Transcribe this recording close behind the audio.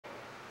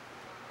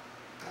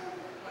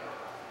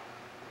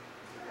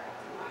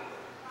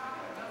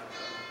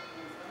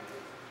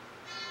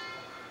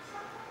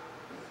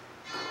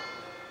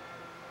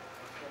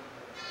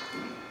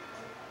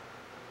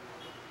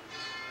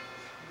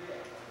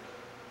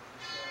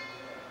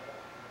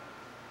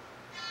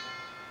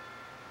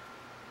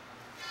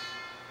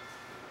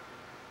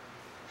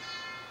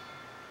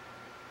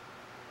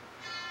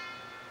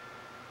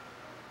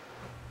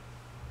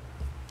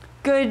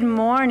Good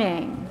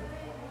morning.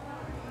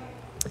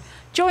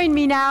 Join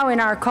me now in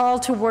our call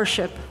to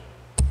worship.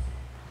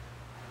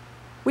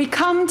 We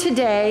come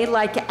today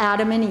like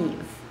Adam and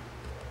Eve.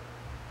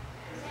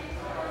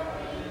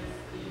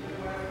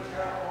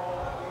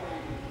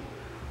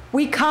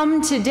 We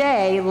come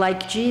today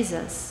like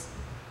Jesus.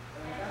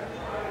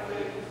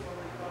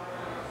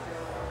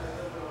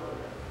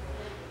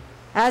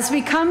 As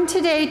we come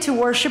today to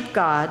worship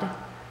God,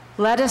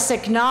 let us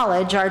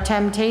acknowledge our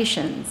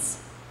temptations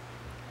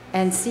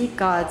and seek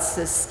God's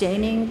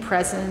sustaining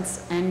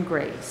presence and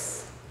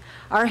grace.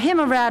 Our hymn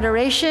of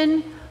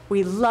adoration,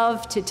 we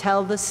love to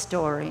tell the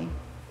story.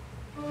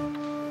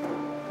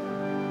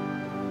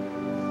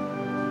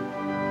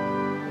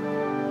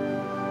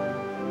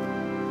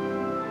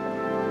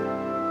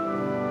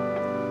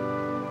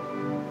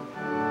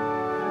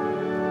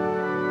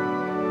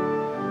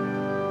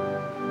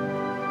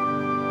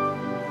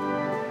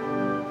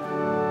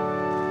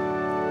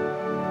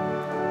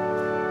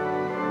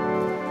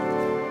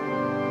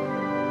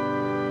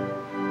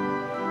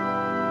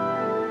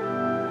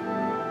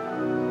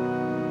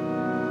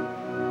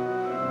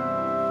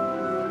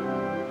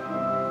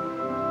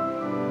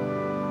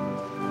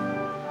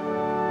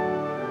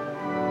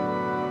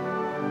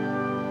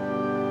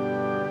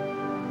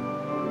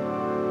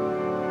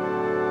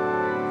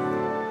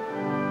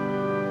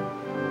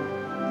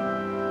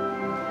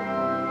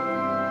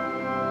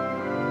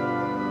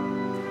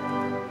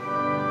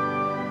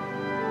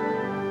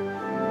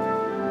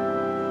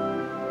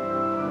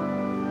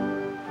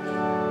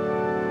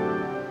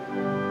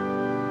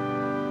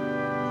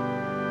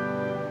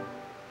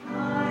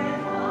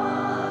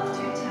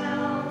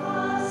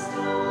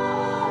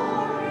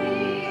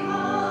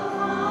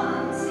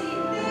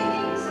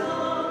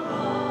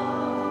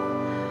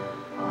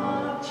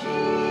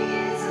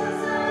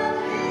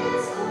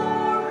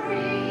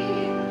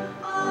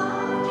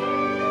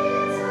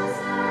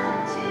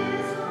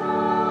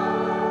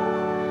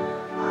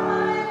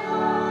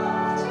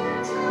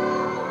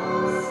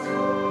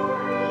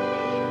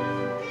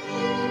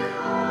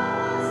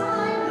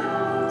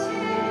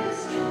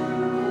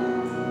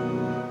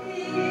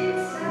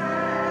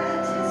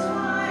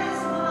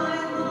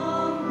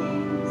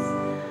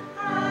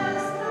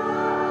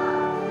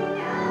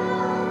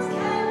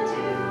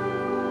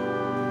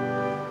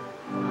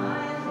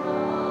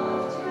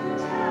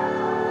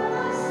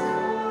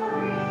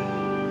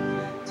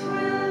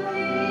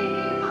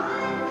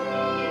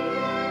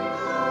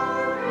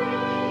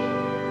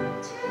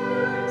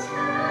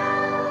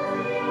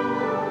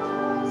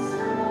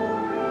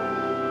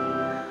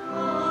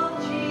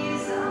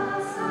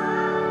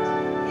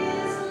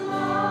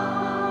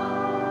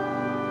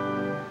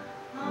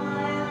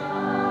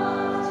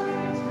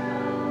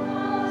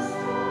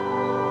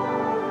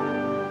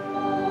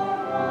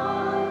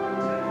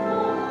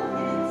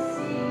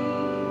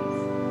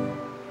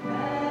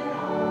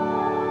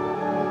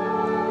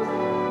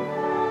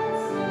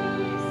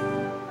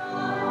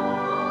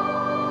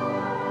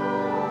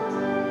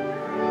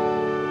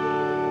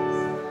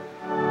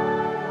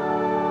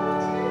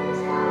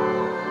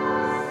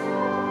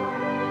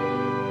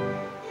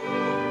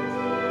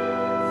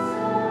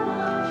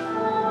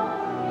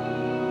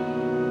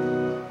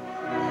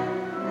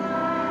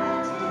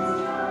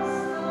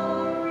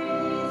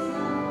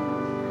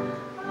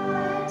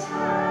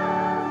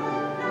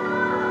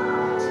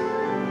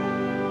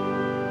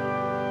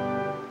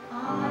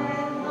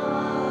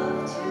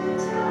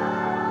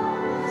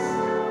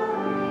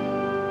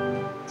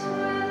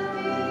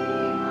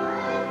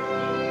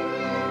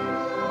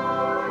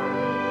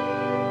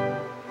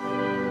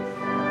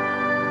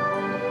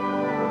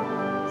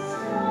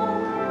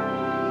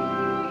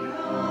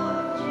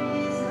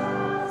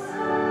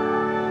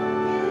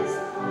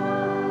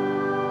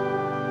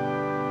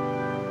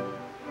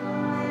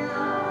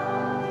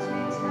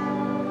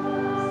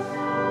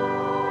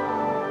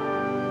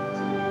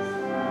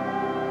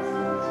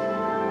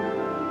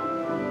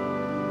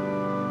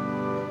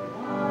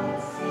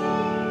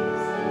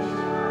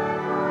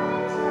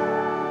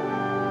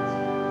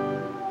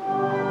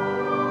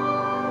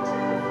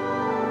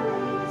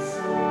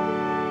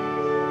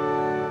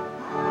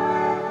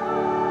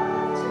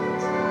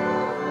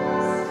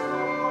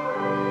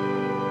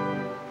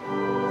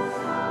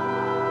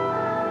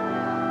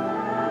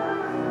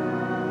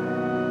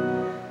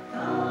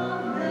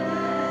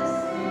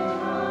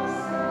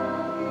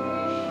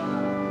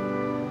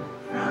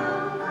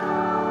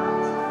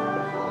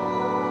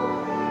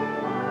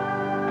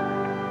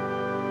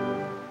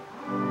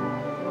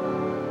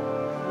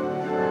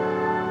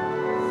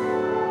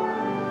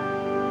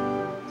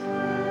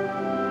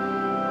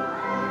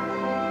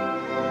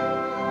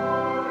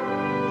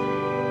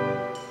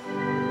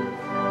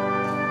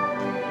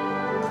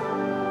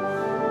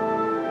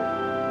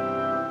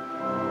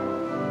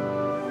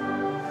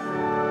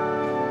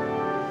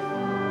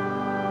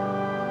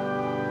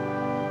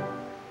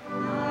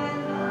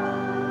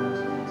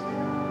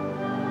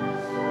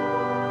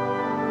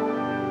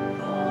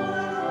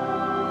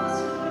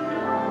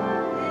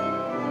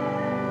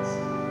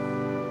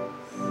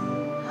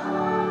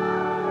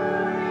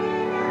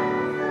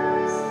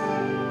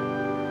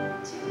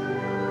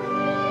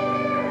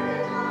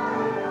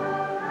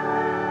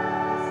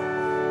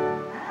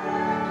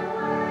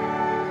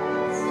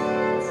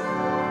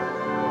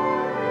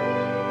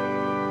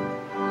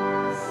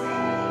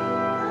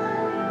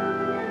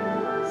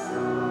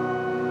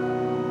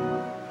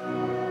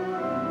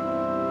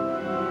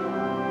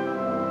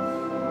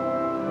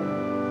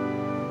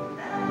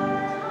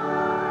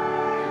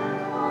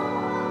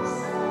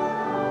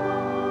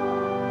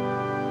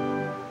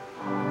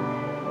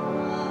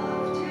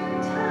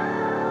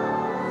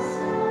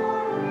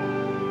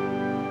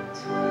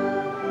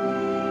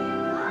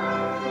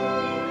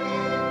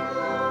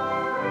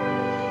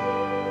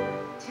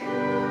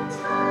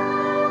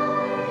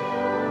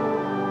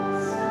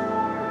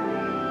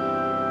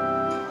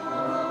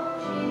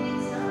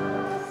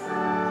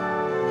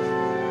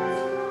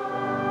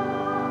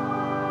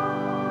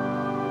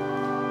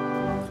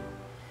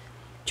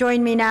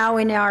 Join me now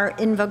in our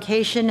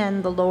invocation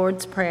and the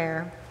Lord's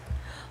Prayer.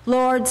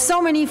 Lord,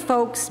 so many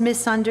folks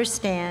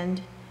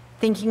misunderstand,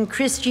 thinking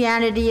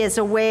Christianity is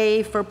a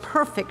way for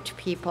perfect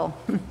people.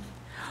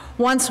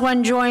 Once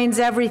one joins,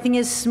 everything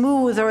is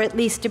smooth, or at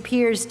least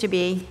appears to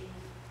be.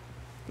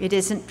 It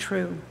isn't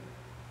true.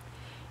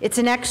 It's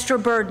an extra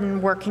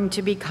burden working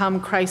to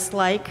become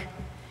Christ-like.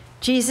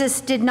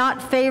 Jesus did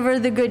not favor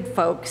the good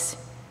folks.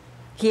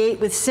 He ate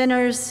with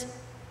sinners,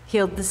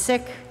 healed the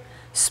sick,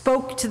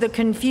 spoke to the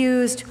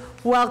confused,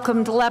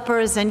 welcomed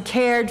lepers, and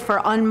cared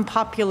for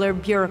unpopular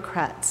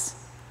bureaucrats.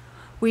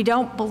 We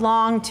don't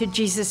belong to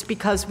Jesus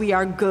because we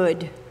are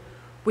good.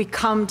 We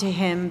come to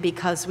him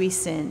because we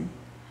sin.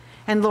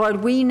 And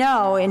Lord, we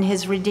know in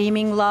his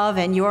redeeming love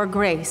and your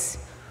grace,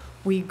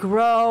 we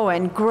grow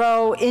and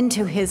grow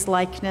into his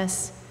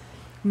likeness.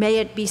 May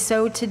it be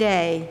so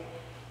today,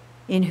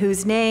 in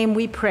whose name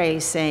we pray,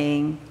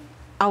 saying,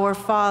 Our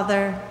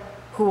Father,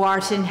 who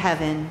art in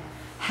heaven,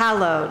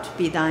 hallowed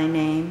be thy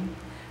name.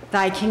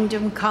 Thy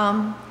kingdom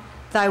come,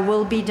 thy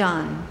will be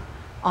done,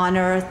 on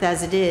earth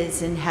as it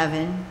is in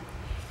heaven.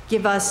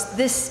 Give us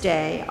this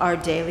day our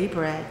daily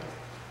bread,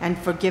 and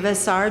forgive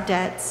us our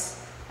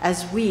debts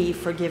as we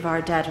forgive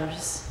our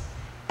debtors.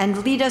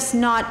 And lead us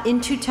not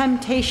into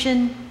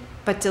temptation,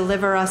 but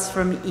deliver us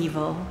from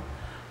evil.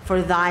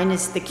 For thine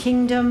is the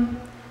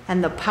kingdom,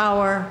 and the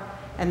power,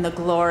 and the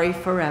glory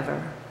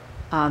forever.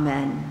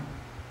 Amen.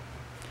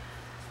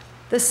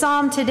 The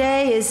psalm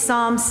today is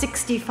Psalm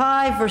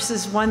 65,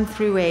 verses 1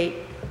 through 8,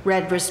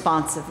 read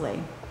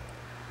responsively.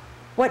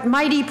 What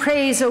mighty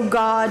praise, O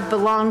God,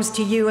 belongs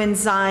to you in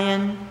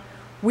Zion.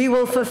 We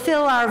will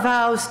fulfill our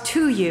vows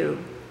to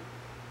you.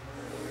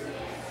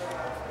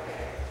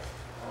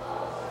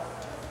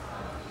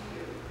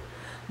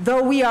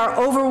 Though we are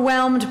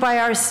overwhelmed by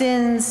our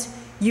sins,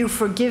 you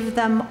forgive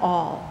them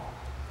all.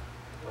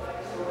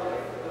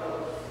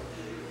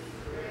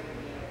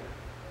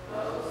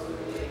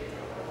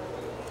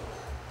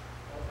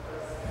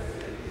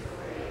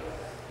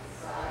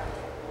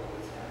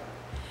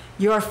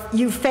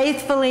 You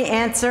faithfully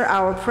answer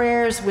our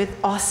prayers with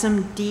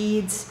awesome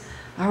deeds.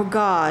 Our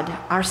God,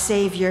 our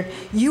Savior,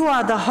 you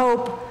are the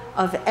hope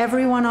of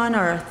everyone on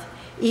earth,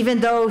 even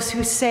those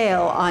who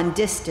sail on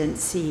distant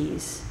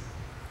seas.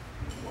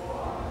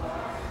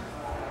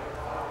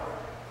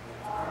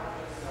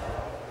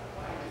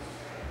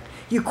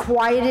 You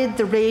quieted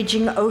the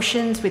raging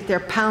oceans with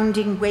their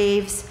pounding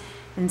waves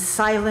and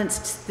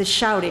silenced the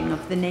shouting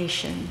of the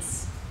nations.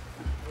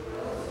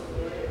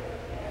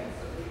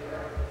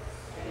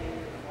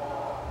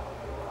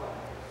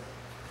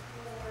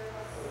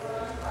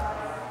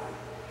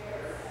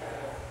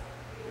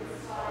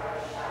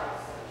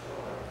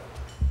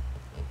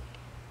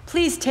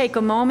 Please take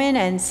a moment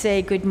and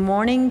say good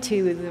morning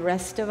to the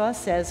rest of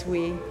us as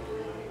we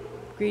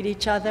greet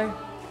each other.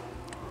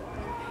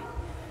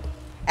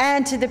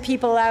 And to the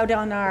people out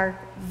on our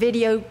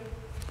video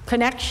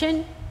connection.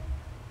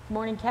 Good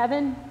morning,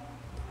 Kevin.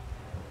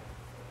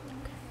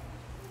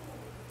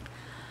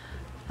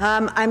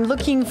 I'm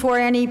looking for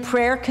any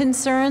prayer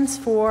concerns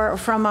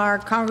from our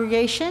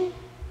congregation.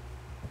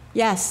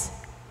 Yes.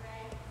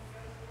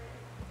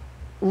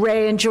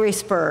 Ray and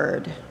Joyce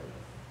Bird.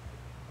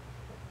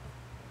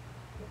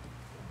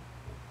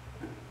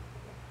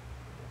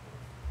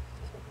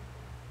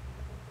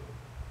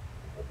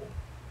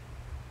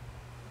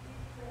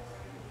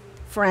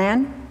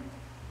 Fran?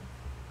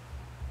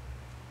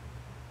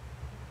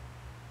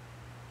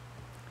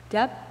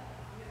 Deb?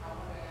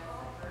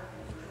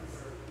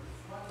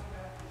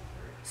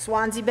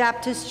 Swansea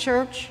Baptist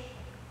Church?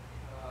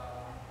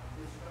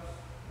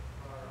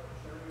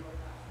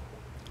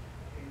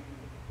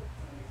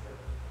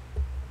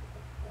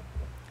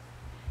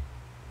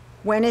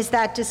 When is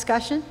that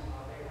discussion?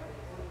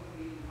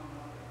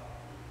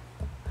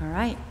 All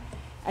right.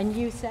 And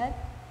you said?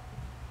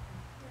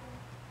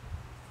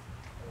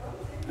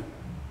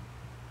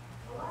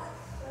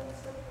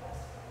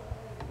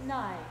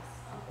 Nice.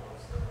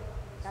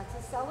 That's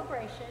a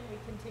celebration. We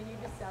continue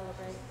to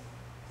celebrate.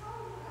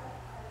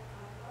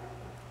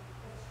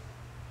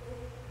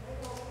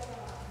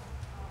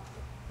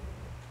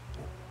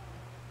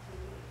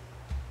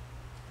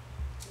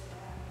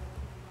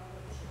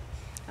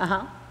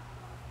 Uh-huh.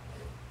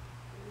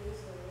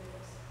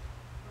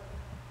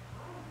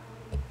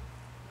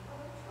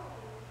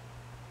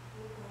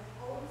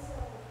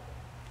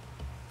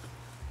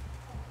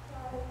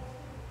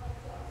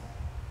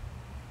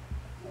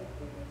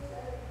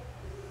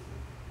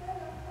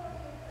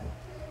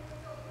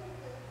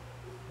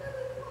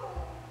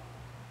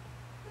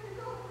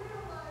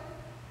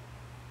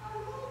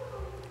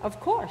 Of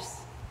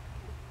course.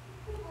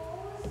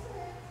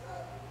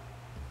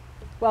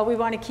 Well, we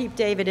want to keep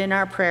David in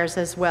our prayers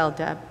as well,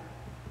 Deb.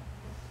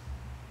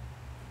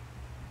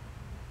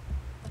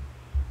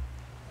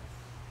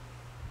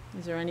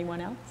 Is there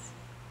anyone else?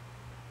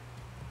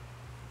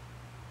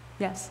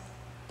 Yes.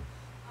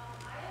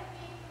 I have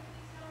made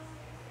details.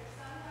 There's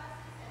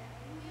sunglasses and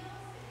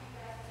windmills. If you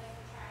guys would like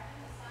to try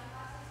them, the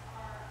sunglasses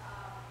are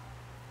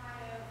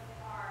kind of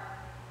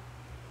our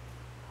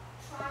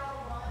trial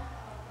run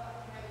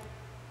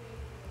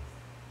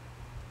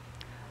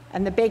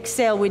And the bake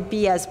sale would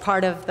be as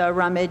part of the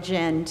rummage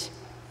and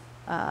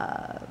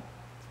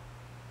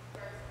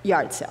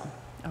yard sale,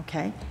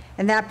 okay?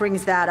 And that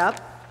brings that up.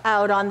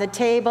 Out on the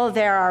table,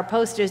 there are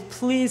posters.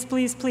 Please,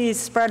 please, please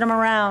spread them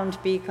around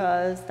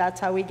because that's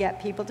how we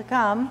get people to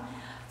come.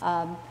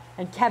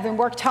 And Kevin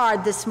worked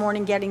hard this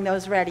morning getting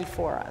those ready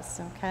for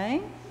us,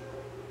 okay?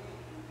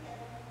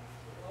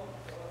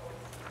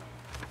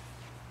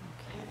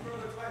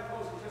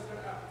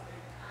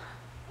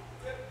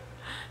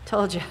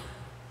 Told you.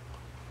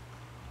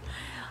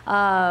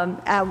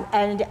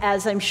 And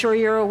as I'm sure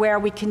you're aware,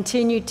 we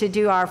continue to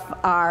do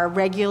our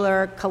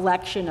regular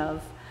collection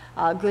of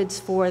goods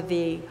for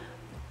the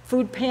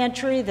food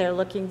pantry.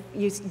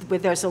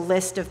 There's a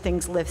list of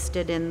things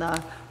listed in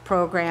the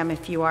program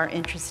if you are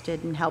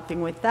interested in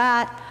helping with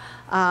that.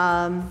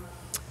 I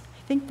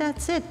think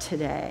that's it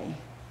today.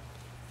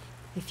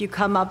 If you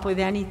come up with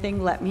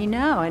anything, let me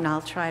know and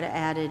I'll try to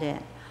add it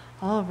in.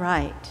 All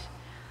right.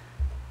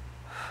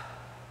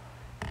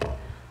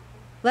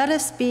 Let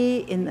us be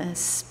in the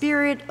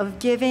spirit of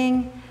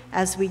giving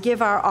as we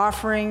give our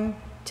offering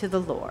to the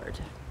Lord.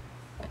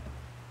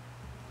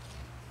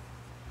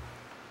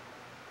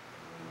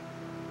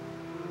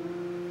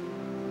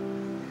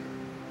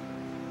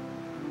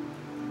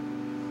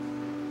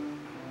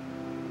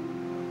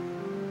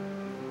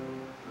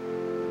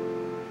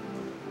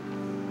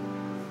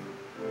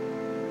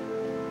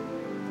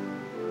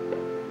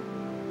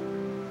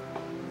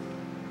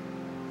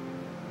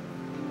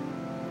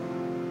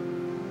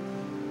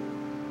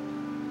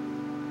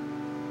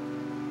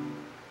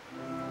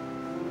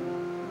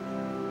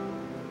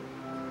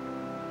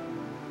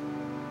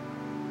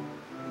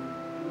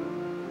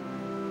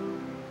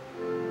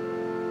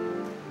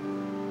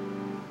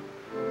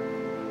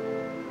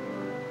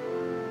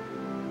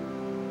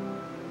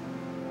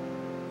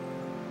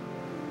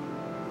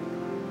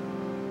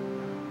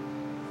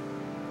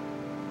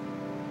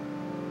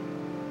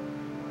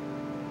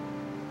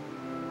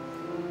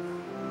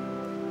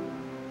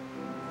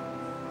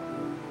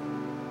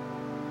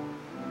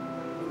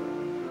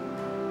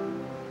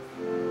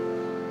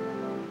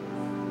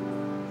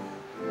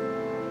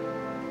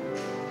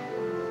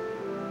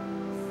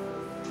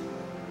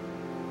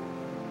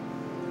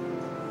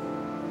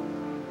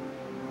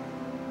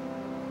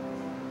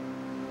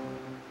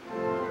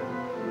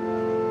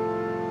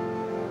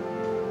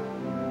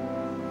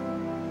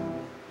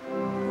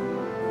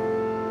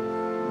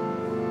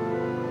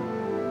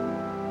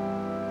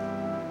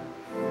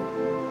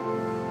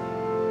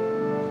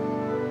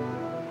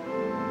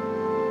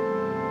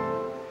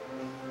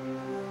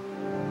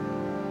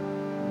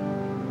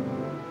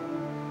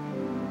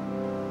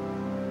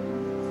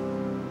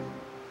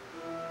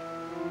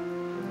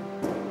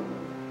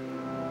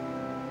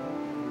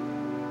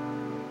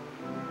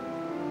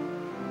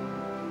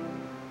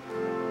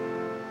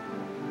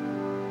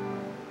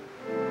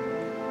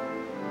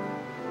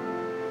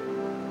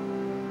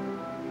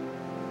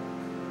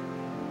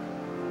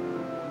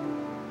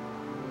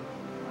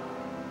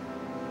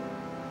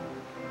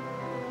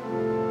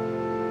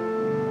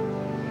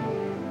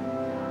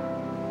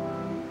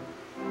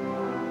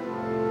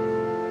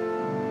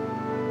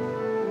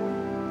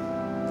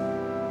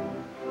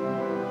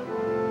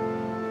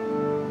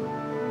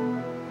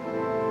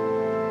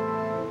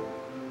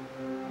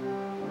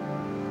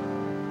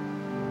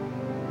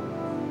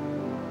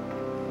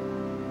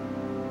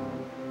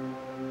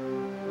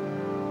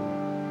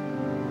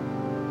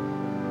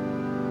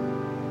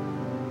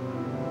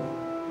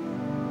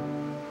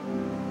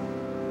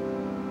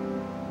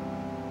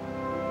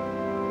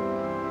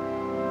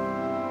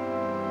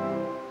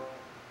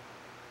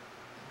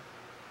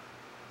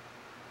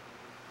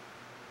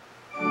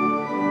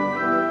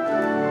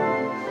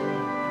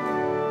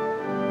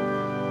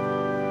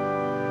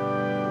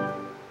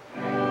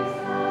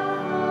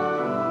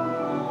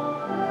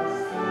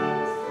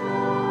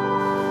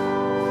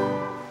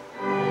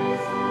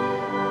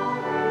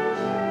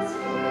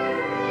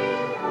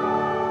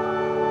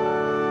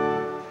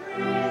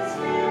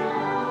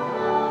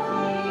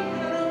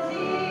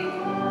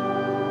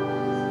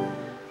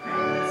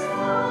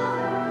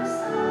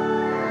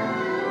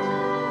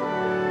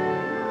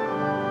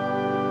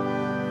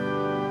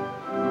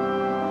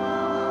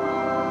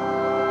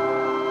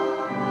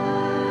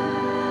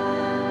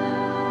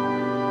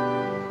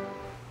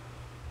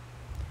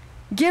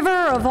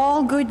 Giver of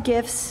all good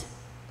gifts,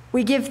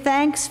 we give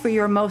thanks for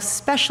your most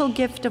special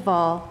gift of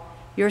all,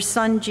 your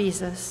Son,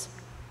 Jesus.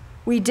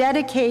 We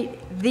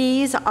dedicate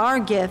these, our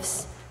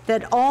gifts,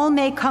 that all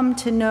may come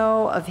to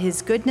know of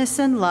his goodness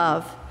and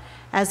love.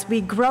 As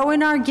we grow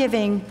in our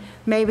giving,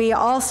 may we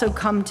also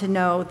come to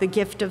know the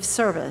gift of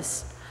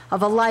service,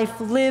 of a life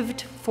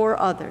lived for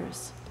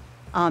others.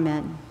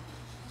 Amen.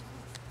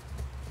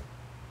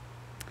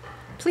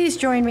 Please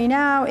join me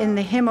now in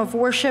the hymn of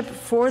worship,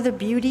 For the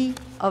Beauty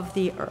of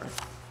the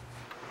Earth.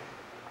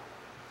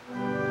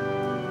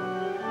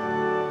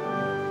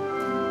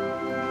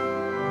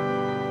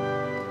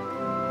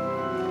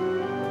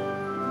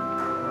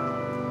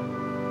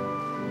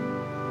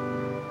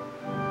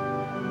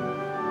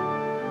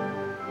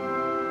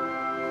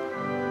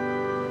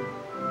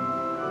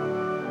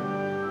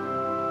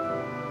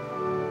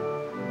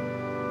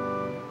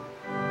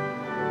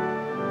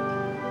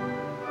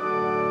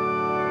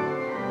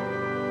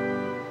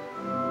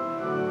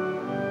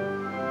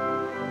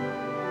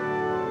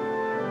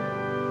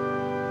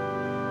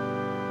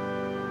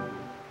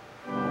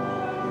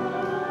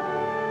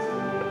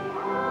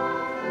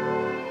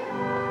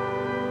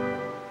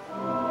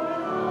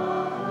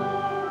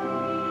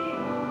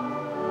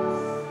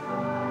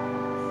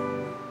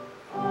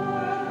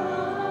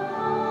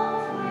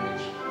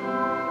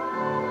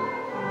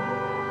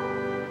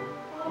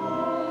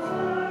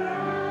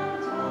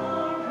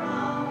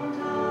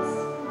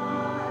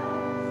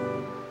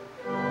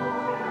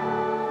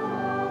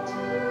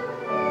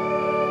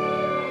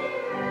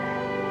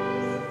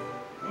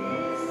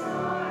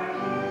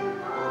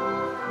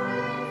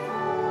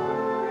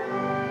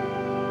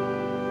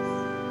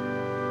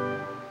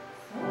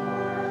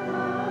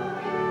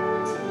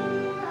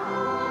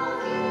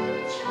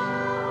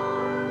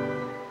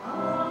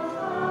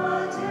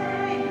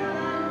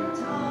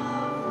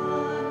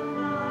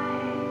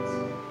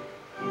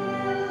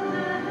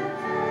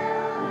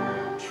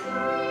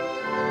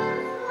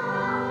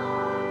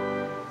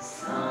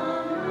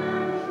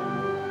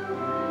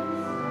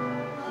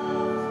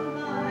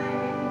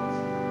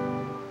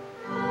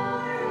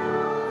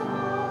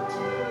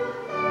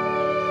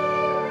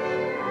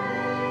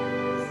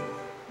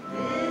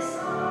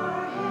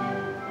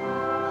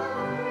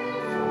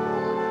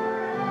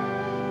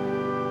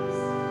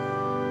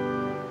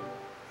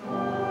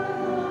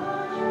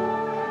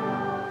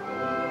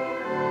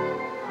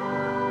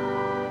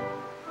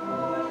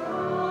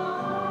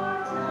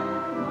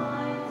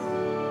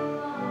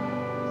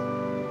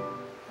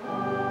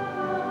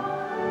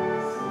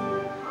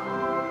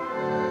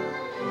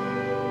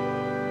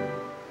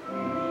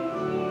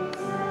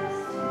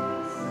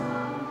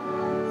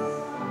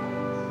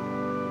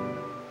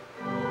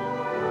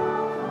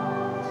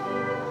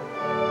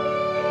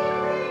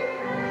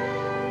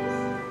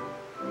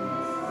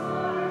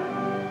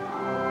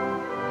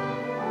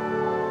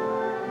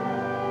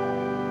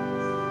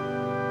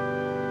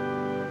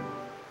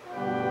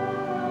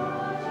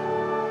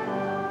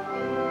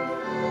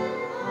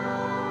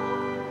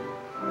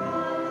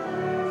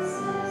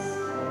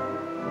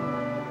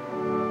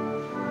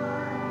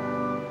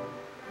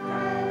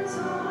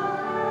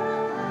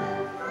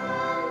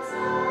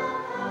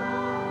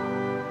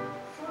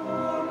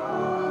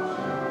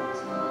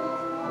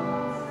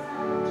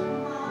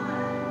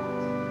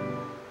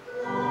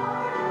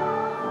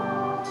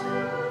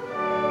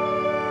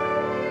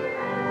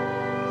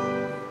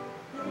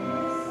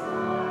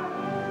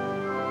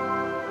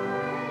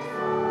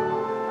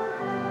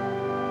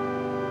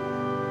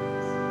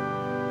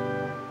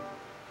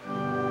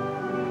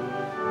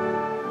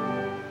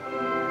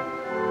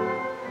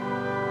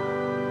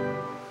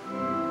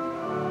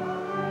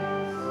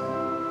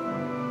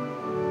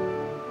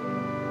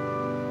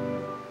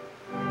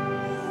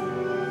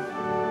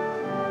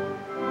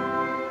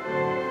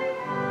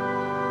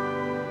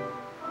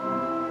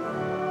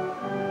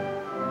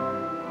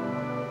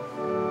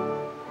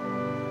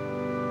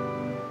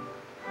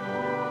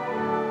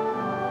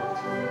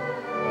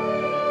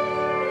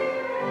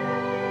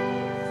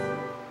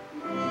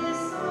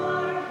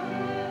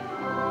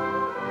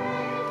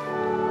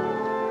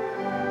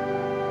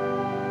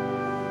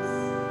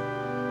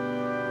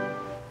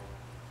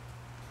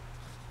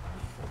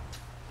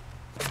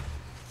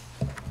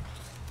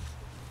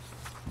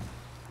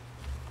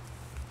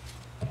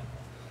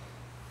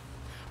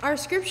 Our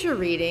scripture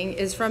reading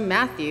is from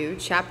Matthew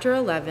chapter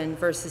 11,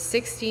 verses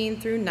 16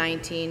 through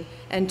 19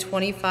 and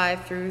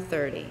 25 through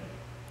 30.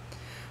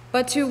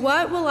 But to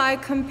what will I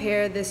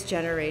compare this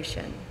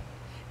generation?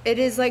 It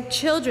is like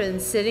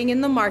children sitting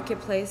in the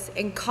marketplace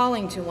and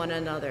calling to one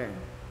another.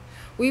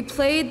 We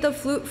played the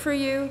flute for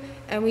you,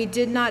 and we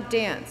did not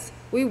dance.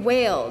 We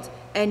wailed,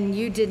 and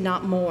you did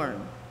not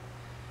mourn.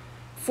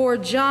 For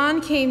John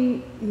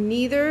came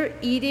neither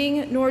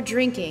eating nor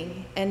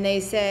drinking, and they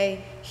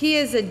say, he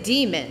is a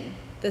demon.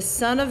 The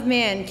Son of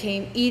Man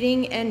came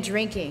eating and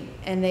drinking,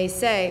 and they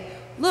say,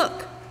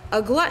 look,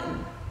 a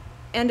glutton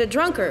and a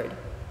drunkard,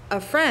 a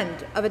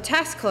friend of a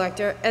tax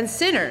collector and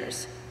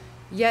sinners.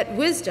 Yet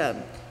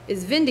wisdom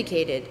is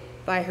vindicated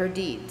by her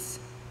deeds.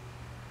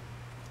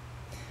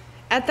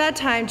 At that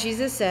time,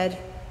 Jesus said,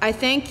 I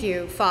thank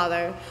you,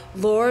 Father,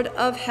 Lord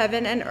of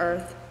heaven and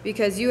earth,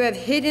 because you have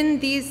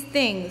hidden these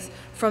things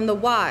from the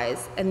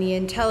wise and the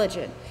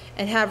intelligent,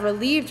 and have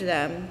revealed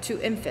them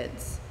to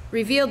infants.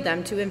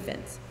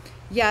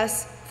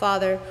 Yes,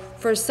 Father,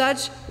 for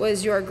such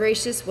was your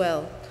gracious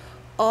will.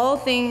 All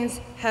things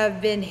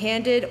have been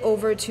handed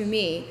over to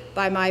me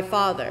by my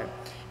Father,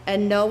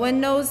 and no one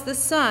knows the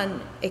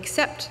Son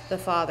except the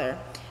Father,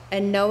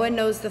 and no one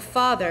knows the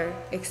Father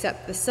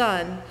except the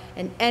Son,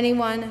 and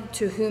anyone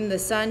to whom the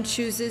Son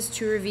chooses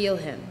to reveal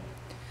him.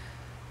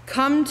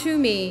 Come to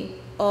me,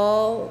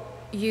 all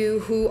you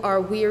who are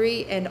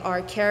weary and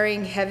are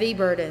carrying heavy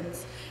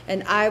burdens,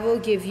 and I will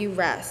give you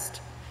rest.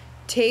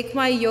 Take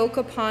my yoke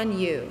upon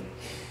you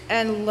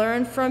and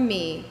learn from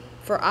me,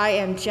 for I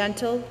am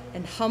gentle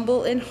and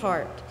humble in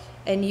heart,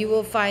 and you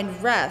will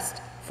find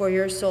rest for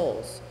your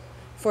souls.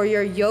 For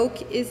your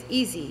yoke is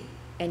easy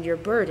and your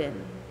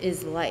burden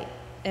is light.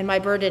 And my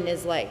burden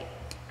is light.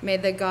 May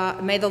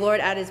the Lord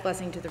add his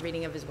blessing to the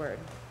reading of his word.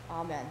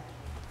 Amen.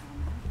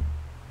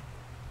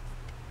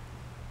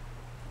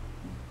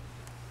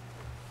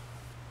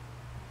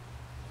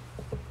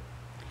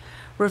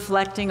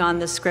 Reflecting on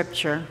the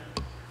scripture,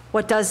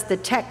 what does the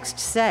text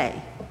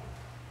say?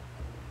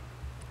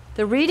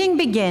 The reading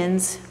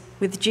begins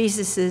with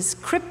Jesus'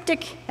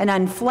 cryptic and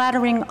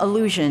unflattering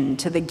allusion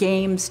to the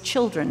games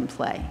children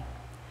play.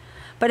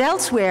 But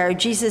elsewhere,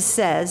 Jesus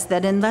says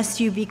that unless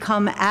you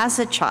become as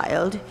a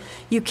child,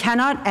 you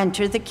cannot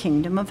enter the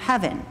kingdom of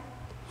heaven.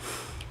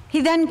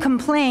 He then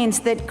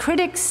complains that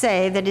critics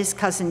say that his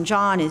cousin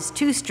John is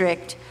too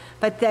strict,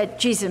 but that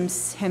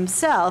Jesus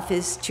himself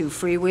is too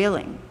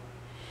freewheeling.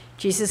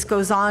 Jesus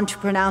goes on to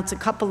pronounce a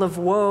couple of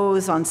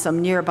woes on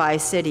some nearby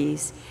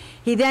cities.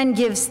 He then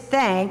gives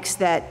thanks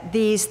that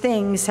these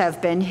things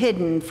have been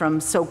hidden from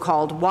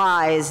so-called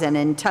wise and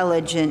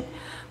intelligent,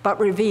 but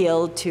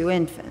revealed to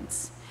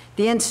infants.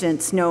 The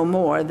infants know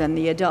more than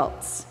the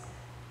adults.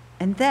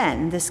 And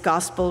then this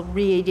gospel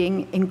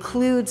reading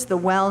includes the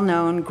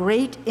well-known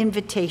great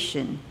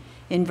invitation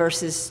in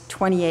verses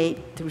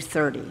 28 through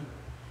 30.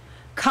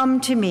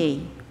 Come to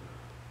me,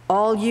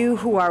 all you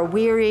who are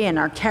weary and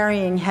are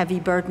carrying heavy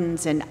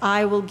burdens, and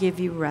I will give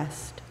you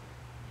rest.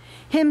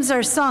 Hymns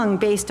are sung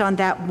based on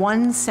that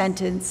one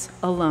sentence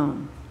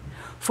alone,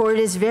 for it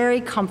is very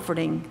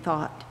comforting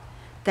thought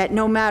that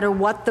no matter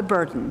what the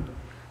burden,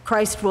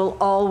 Christ will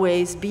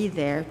always be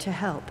there to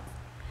help.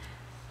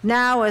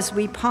 Now, as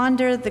we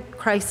ponder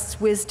Christ's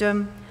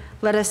wisdom,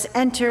 let us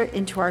enter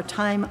into our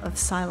time of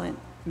silent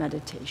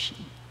meditation.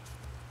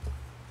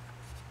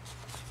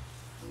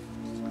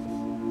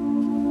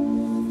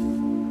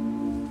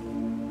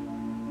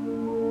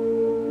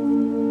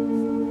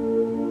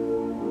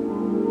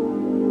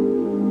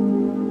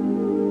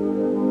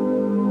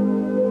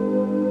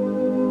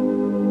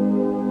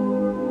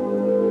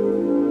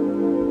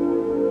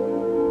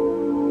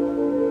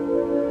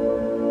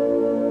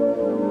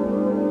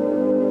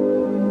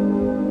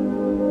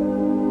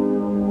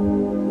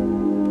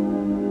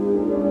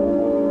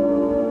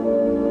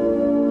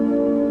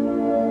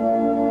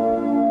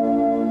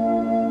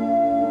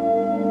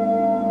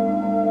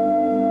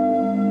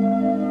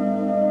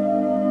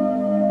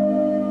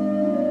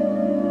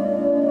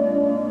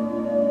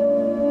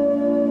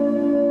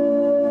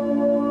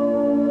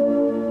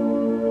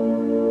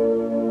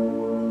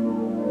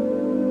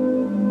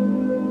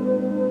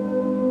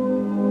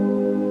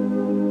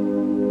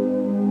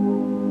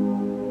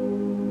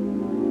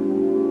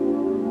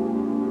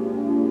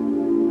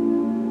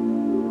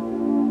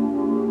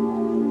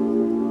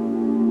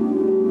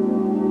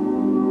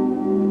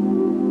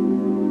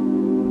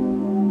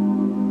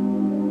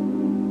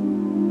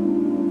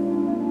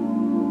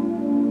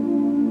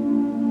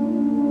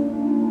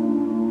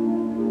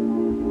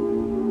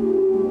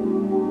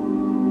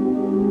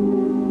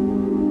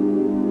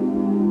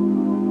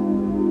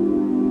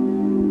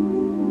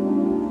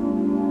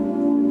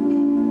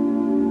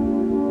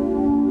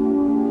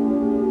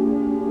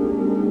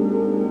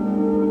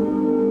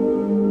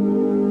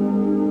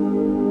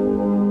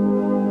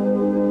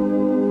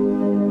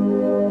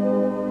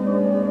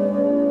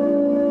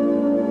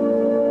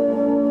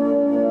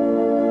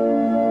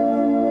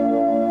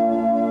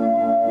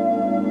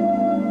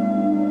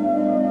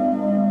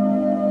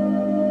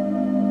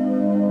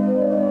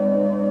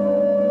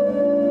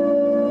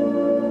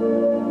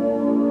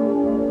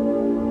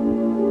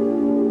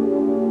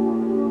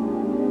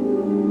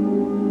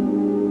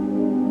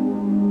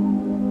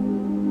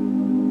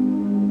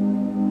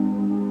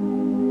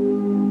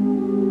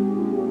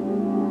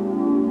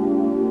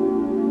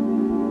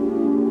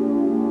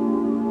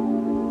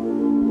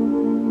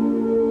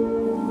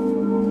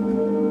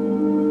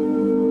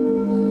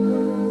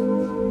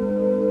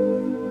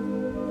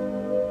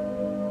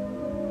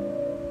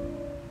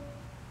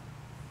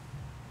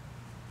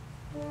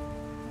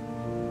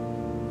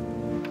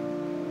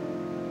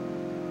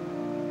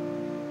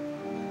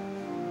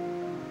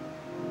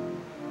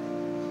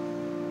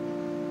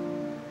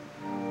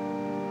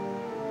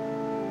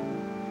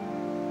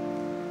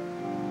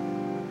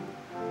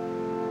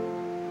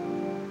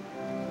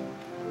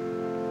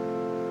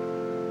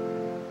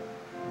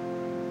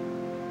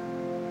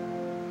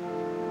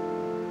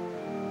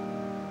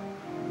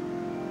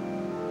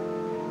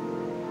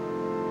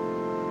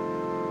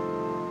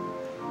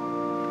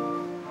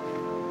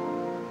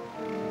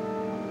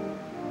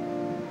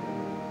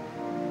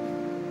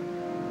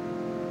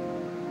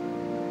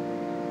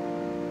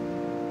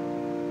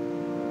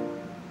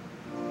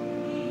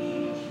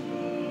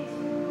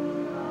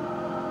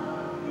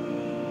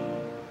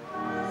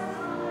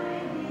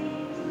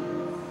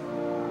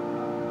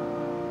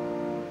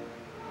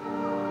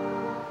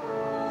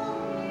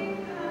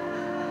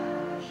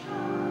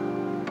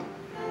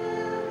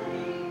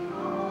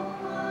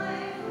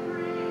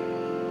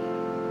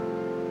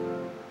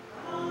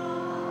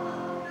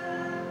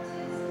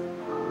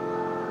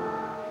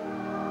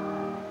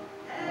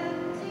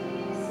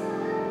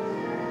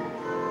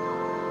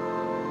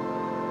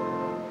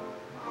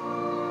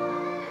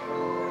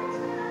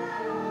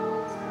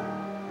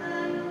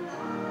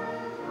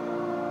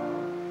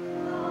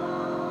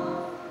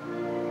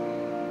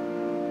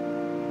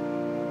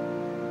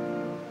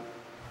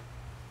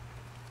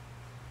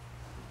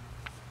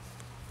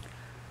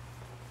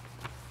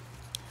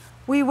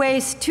 We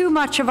waste too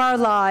much of our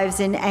lives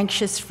in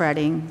anxious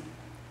fretting.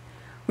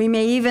 We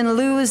may even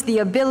lose the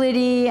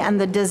ability and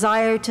the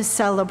desire to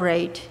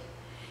celebrate.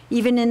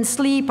 Even in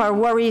sleep, our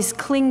worries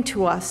cling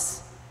to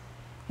us.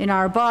 In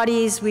our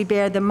bodies, we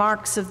bear the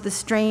marks of the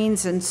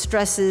strains and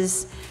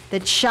stresses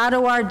that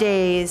shadow our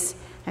days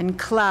and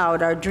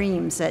cloud our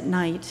dreams at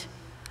night.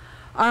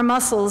 Our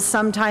muscles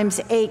sometimes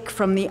ache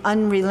from the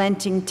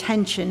unrelenting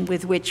tension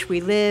with which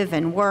we live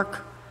and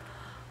work.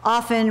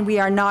 Often we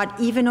are not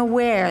even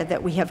aware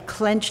that we have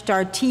clenched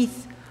our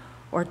teeth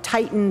or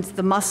tightened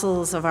the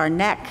muscles of our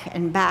neck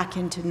and back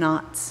into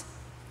knots.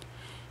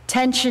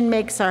 Tension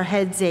makes our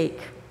heads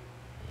ache.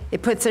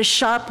 It puts a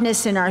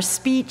sharpness in our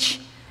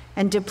speech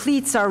and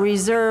depletes our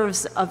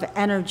reserves of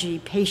energy,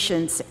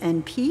 patience,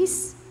 and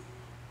peace.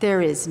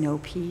 There is no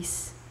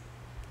peace.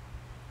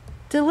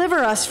 Deliver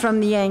us from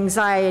the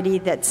anxiety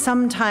that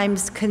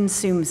sometimes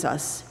consumes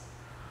us,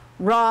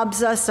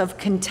 robs us of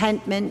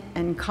contentment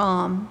and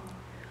calm.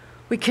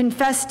 We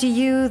confess to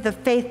you the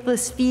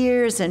faithless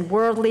fears and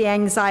worldly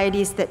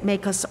anxieties that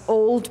make us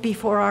old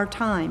before our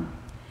time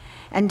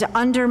and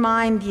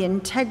undermine the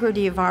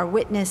integrity of our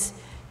witness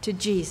to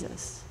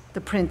Jesus,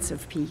 the Prince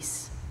of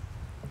Peace.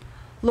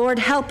 Lord,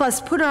 help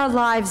us put our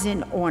lives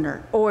in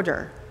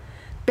order.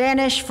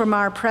 Banish from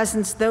our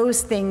presence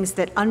those things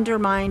that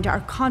undermine our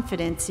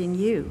confidence in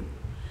you.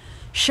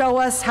 Show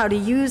us how to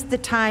use the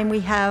time we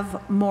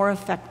have more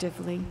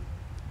effectively.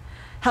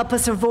 Help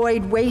us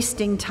avoid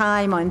wasting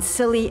time on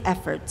silly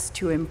efforts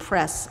to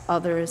impress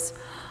others,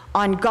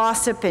 on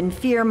gossip and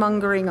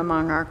fear-mongering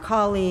among our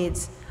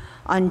colleagues,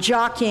 on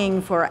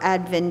jockeying for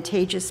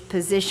advantageous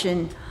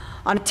position,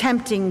 on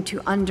attempting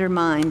to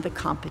undermine the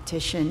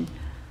competition.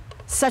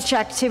 Such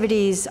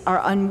activities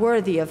are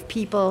unworthy of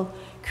people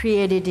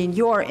created in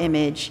your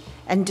image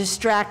and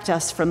distract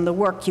us from the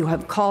work you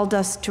have called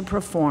us to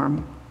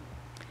perform.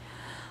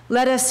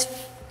 Let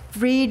us,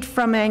 freed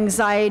from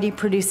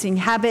anxiety-producing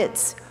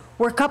habits,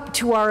 work up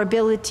to our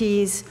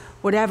abilities,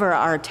 whatever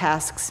our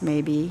tasks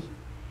may be.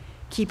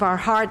 Keep our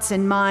hearts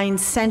and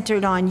minds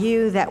centered on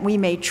you that we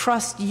may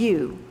trust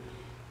you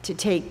to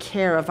take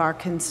care of our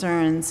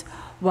concerns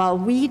while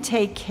we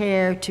take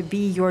care to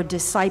be your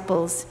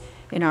disciples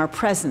in our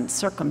present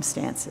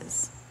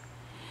circumstances.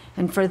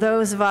 And for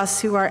those of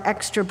us who are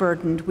extra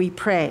burdened, we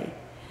pray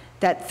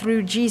that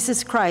through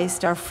Jesus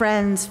Christ, our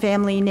friends,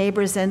 family,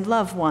 neighbors, and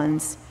loved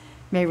ones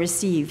may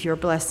receive your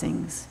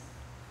blessings.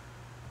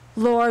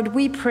 Lord,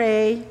 we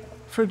pray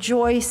for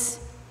Joyce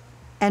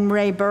and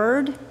Ray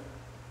Bird,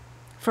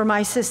 for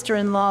my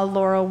sister-in-law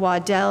Laura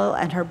Waddell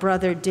and her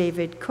brother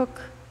David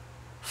Cook,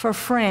 for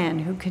Fran,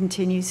 who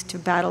continues to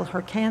battle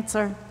her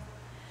cancer,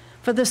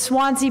 for the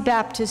Swansea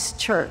Baptist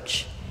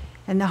Church,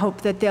 and the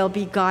hope that they'll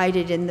be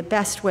guided in the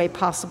best way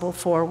possible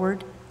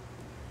forward.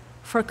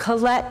 For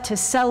Colette to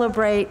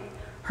celebrate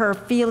her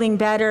feeling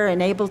better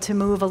and able to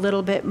move a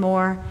little bit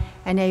more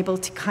and able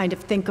to kind of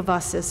think of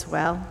us as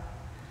well.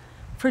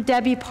 For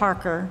Debbie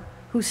Parker,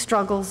 who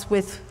struggles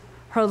with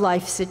her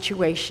life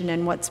situation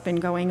and what's been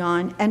going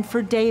on. And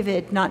for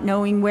David, not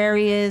knowing where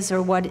he is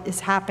or what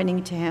is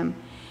happening to him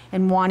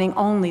and wanting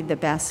only the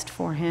best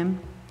for him.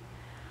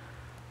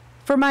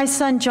 For my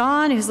son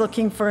John, who's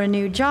looking for a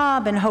new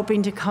job and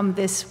hoping to come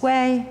this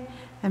way,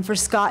 and for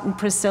Scott and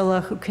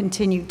Priscilla, who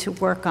continue to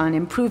work on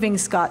improving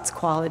Scott's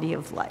quality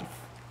of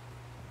life.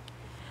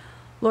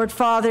 Lord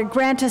Father,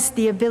 grant us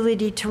the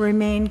ability to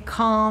remain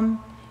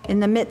calm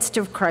in the midst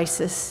of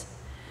crisis,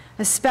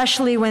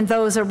 especially when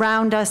those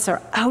around us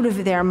are out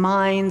of their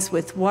minds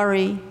with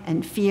worry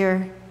and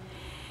fear.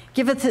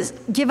 Give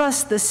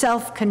us the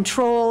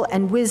self-control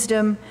and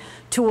wisdom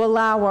to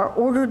allow our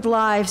ordered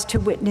lives to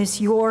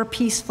witness your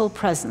peaceful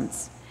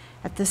presence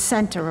at the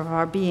center of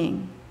our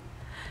being.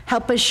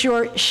 Help us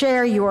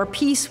share your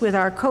peace with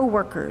our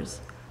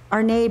coworkers,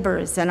 our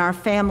neighbors, and our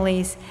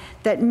families,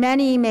 that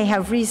many may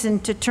have reason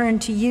to turn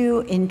to you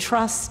in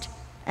trust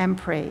and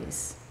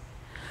praise.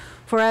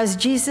 For as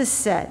Jesus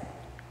said,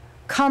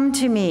 "Come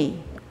to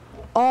me,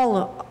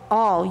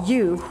 all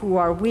you who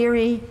are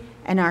weary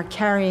and are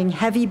carrying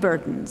heavy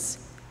burdens,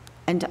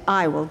 and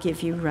I will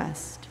give you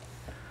rest."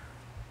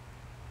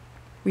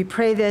 We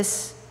pray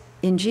this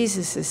in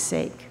Jesus'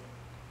 sake.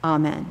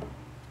 Amen.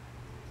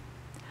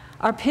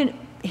 Our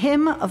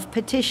hymn of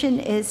petition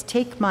is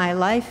 "Take My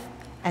Life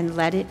and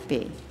Let It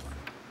Be."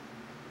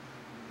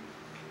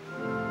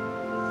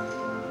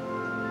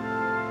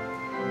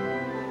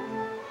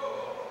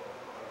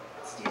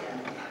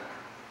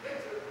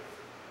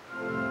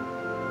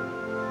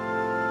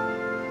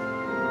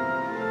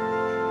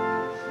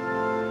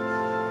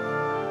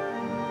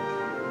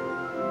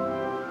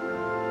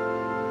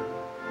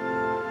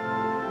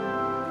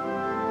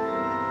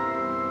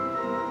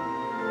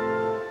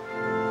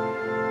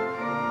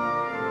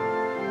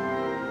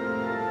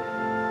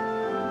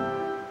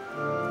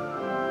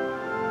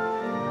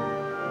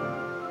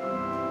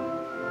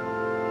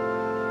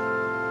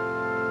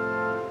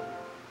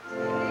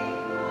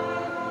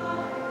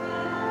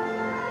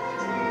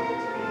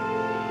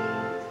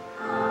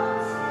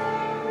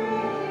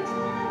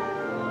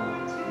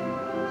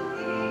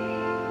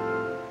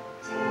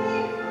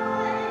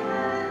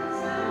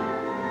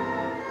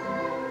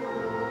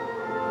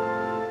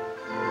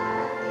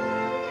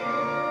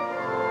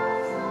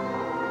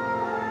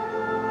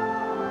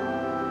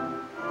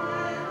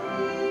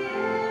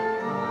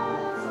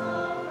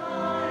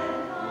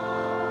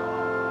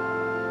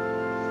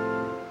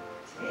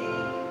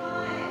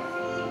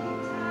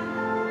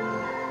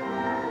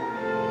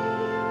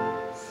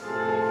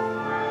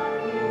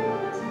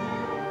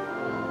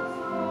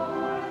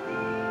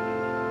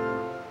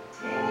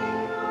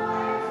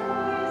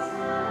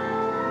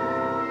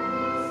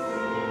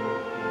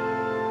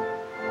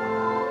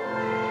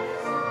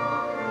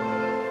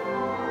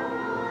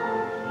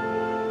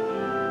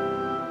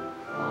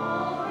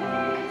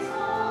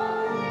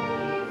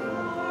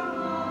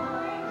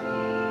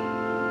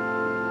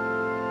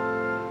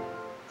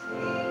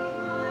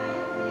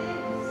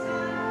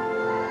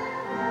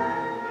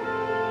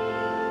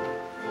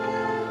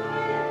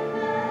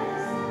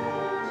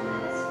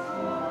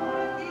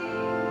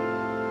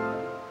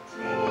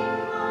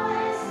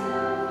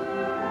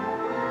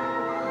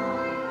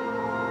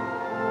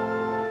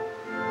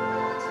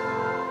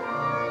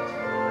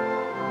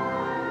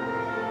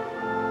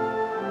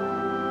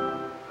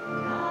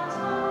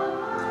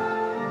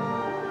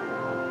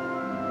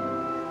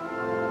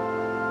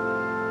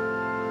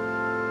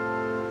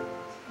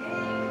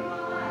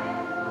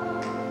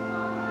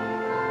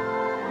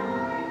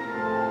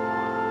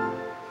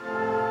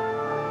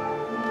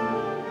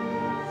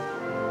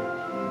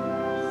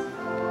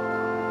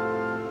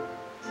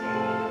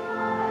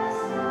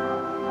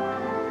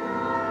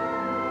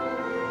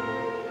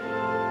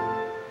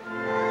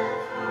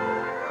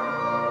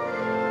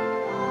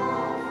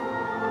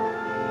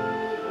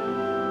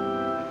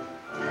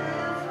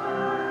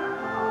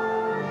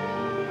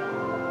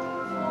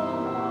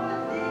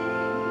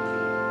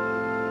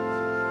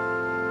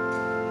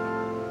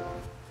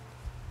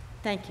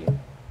 Thank you.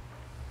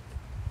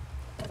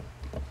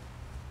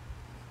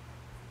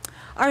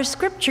 Our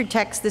scripture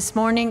text this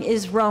morning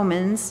is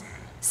Romans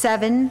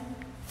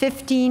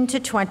 7:15 to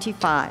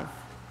 25.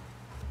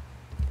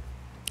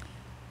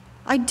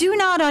 I do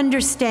not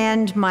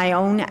understand my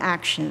own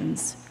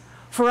actions,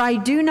 for I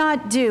do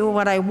not do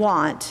what I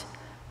want,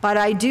 but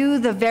I do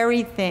the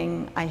very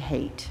thing I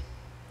hate.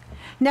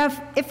 Now,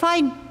 if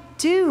I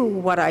do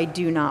what I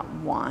do not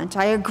want,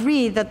 I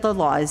agree that the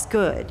law is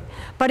good.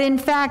 But in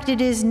fact, it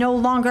is no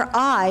longer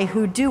I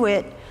who do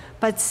it,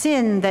 but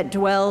sin that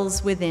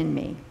dwells within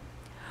me.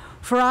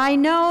 For I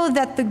know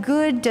that the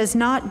good does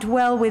not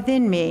dwell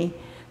within me,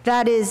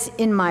 that is,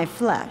 in my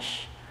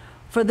flesh.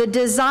 For the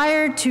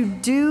desire to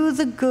do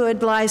the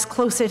good lies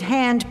close at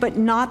hand, but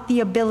not the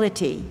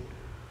ability.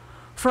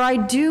 For I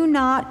do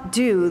not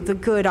do the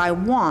good I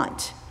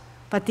want,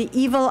 but the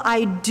evil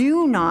I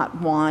do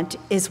not want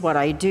is what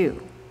I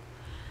do.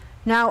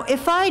 Now,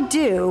 if I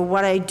do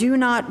what I do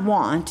not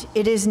want,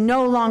 it is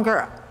no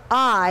longer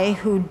I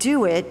who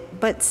do it,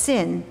 but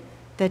sin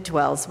that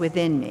dwells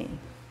within me.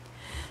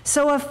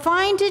 So I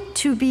find it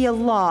to be a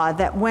law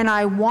that when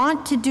I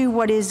want to do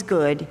what is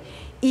good,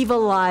 evil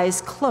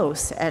lies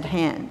close at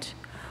hand.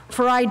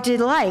 For I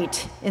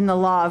delight in the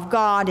law of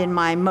God in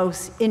my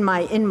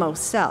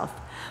inmost self,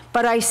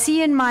 but I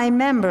see in my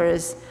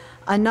members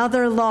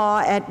another law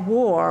at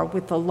war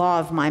with the law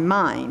of my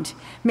mind,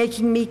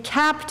 making me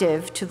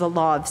captive to the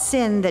law of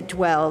sin that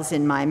dwells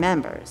in my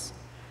members.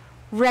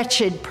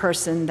 Wretched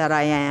person that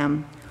I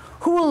am,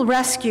 who will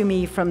rescue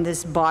me from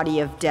this body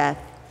of death?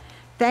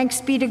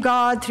 Thanks be to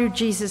God through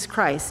Jesus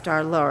Christ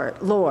our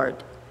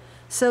Lord.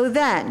 So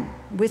then,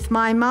 with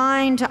my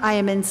mind I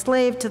am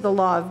enslaved to the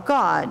law of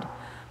God,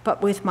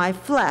 but with my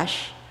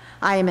flesh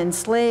I am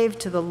enslaved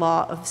to the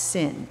law of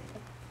sin.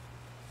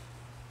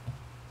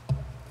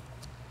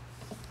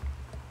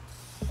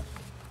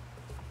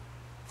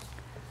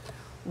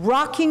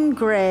 Rocking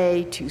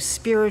gray to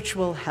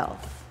spiritual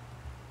health.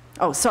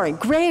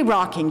 Gray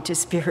rocking to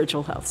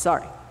spiritual health,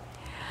 sorry.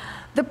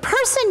 The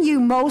person you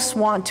most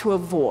want to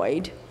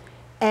avoid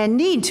and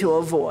need to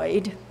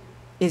avoid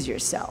is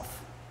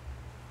yourself.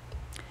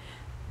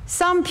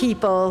 Some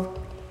people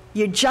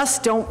you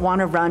just don't want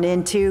to run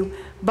into,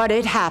 but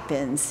it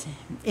happens,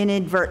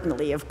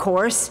 inadvertently, of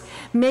course.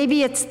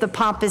 Maybe it's the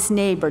pompous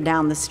neighbor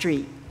down the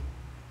street,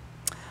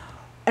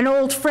 an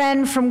old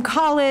friend from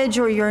college,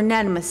 or your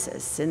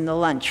nemesis in the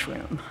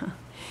lunchroom.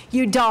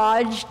 You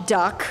dodge,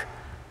 duck,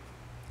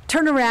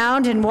 turn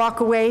around, and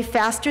walk away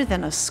faster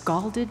than a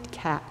scalded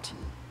cat.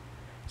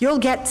 You'll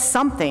get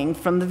something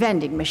from the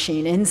vending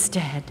machine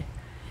instead.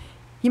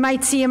 You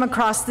might see him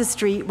across the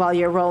street while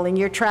you're rolling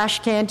your trash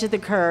can to the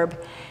curb,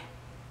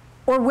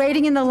 or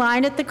waiting in the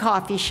line at the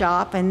coffee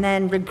shop, and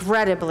then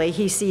regrettably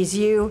he sees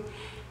you,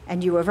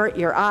 and you avert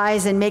your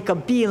eyes and make a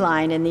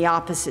beeline in the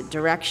opposite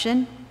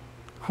direction.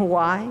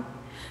 Why?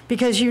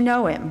 Because you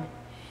know him.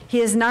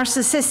 He is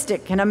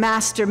narcissistic and a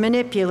master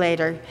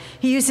manipulator.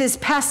 He uses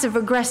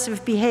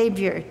passive-aggressive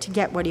behavior to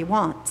get what he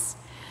wants.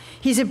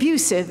 He's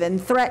abusive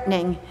and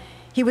threatening.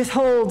 He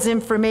withholds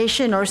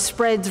information or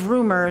spreads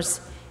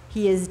rumors.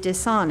 He is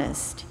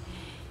dishonest.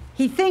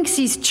 He thinks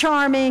he's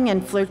charming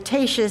and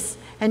flirtatious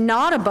and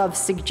not above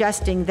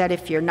suggesting that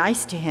if you're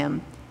nice to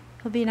him,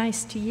 he'll be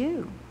nice to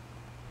you.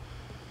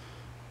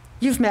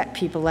 You've met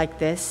people like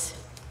this.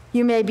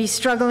 You may be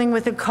struggling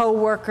with a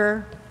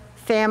coworker,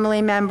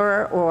 family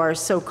member, or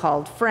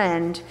so-called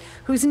friend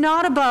who's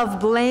not above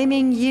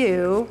blaming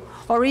you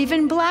or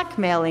even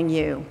blackmailing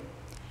you.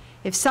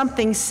 If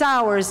something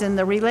sours in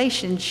the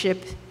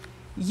relationship,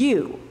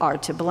 you are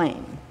to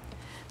blame.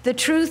 The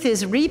truth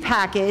is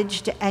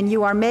repackaged, and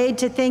you are made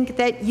to think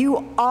that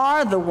you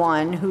are the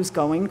one who's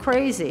going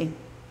crazy.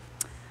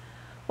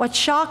 What's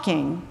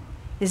shocking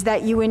is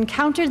that you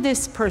encounter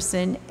this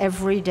person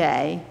every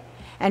day,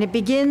 and it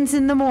begins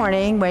in the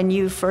morning when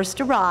you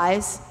first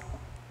arise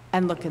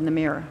and look in the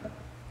mirror.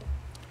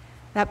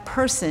 That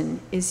person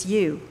is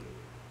you.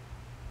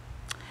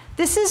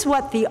 This is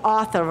what the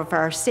author of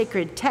our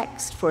sacred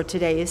text for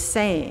today is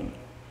saying.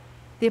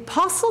 The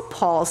Apostle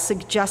Paul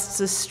suggests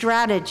a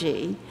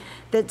strategy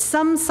that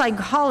some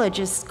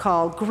psychologists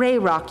call gray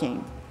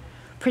rocking,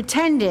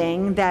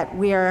 pretending that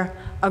we're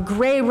a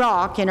gray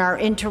rock in our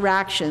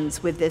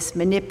interactions with this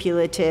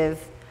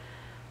manipulative,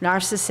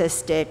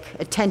 narcissistic,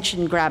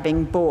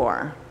 attention-grabbing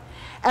bore.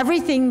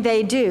 Everything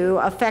they do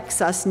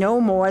affects us no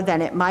more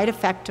than it might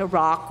affect a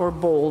rock or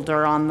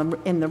boulder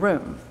in the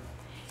room.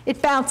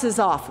 It bounces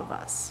off of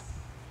us.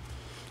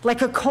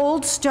 Like a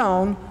cold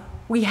stone,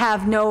 we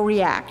have no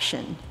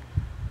reaction.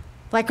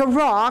 Like a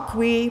rock,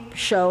 we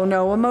show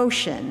no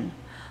emotion.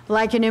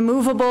 Like an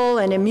immovable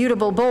and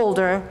immutable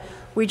boulder,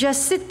 we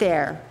just sit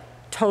there,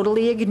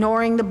 totally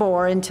ignoring the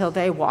bore until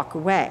they walk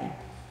away.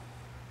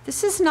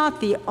 This is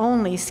not the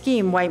only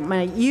scheme we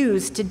might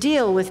use to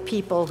deal with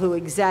people who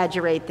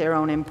exaggerate their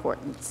own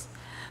importance.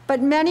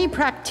 But many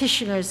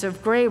practitioners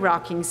of gray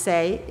rocking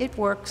say it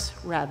works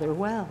rather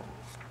well.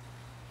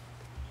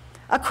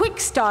 A quick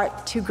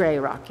start to gray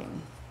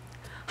rocking.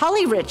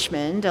 Holly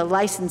Richmond, a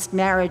licensed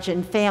marriage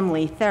and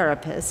family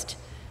therapist,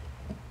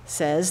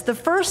 says the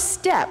first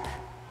step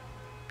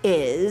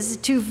is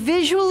to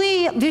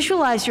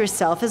visualize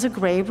yourself as a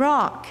gray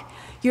rock.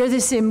 You're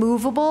this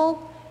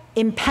immovable,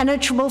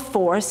 impenetrable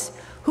force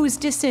who's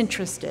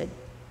disinterested.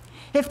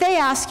 If they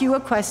ask you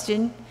a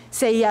question,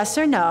 say yes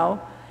or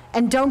no,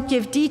 and don't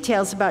give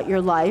details about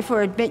your life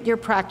or admit you're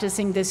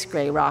practicing this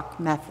gray rock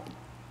method.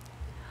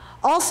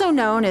 Also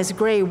known as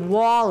gray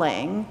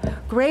walling,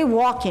 gray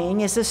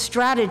walking is a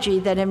strategy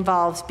that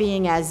involves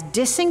being as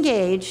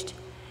disengaged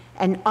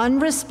and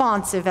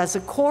unresponsive as a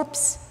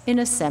corpse in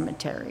a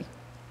cemetery.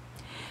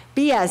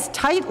 Be as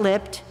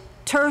tight-lipped,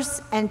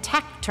 terse, and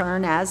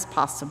taciturn as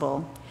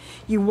possible.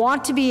 You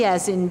want to be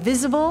as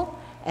invisible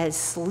as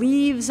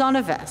sleeves on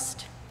a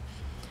vest.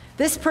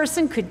 This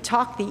person could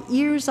talk the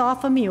ears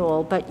off a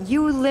mule, but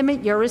you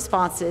limit your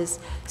responses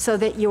so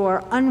that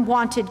your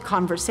unwanted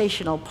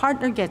conversational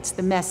partner gets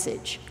the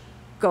message.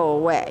 Go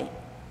away.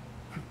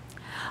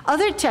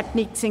 Other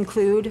techniques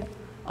include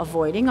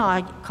avoiding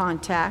eye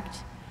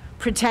contact,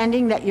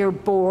 pretending that you're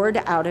bored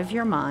out of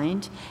your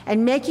mind,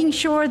 and making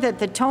sure that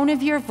the tone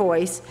of your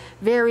voice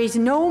varies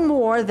no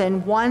more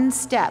than one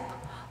step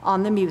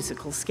on the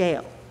musical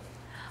scale.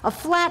 A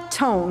flat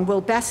tone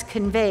will best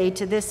convey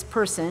to this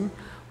person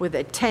with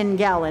a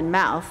 10-gallon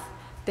mouth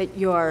that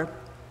you're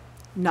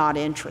not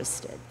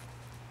interested.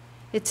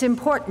 It's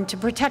important to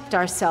protect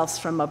ourselves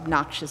from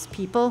obnoxious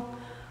people,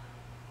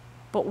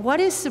 but what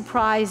is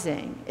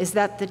surprising is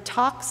that the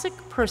toxic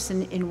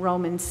person in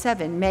Romans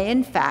 7 may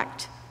in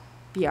fact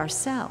be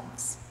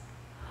ourselves,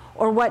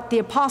 or what the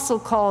apostle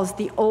calls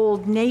the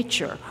old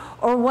nature,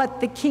 or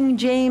what the King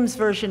James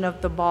Version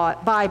of the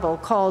Bible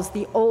calls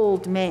the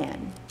old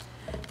man.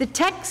 The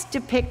text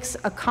depicts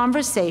a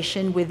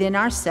conversation within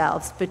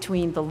ourselves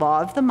between the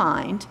law of the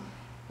mind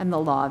and the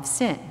law of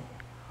sin.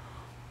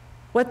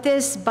 What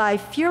this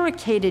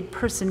bifurcated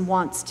person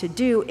wants to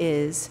do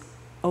is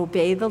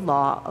obey the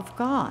law of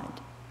God.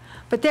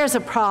 But there's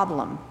a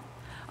problem.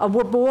 A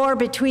war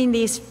between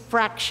these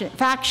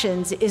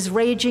factions is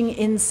raging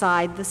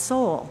inside the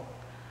soul.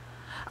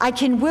 I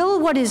can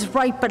will what is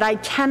right, but I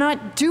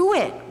cannot do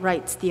it,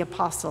 writes the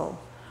apostle.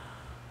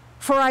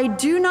 For I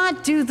do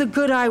not do the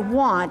good I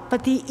want,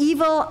 but the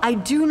evil I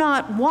do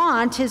not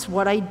want is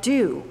what I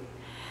do.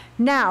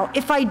 Now,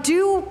 if I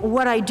do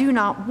what I do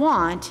not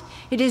want,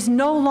 it is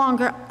no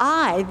longer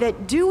I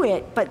that do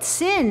it, but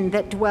sin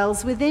that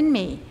dwells within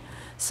me.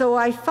 So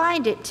I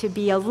find it to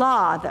be a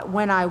law that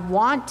when I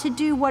want to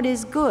do what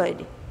is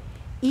good,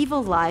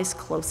 evil lies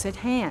close at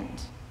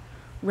hand.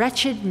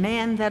 Wretched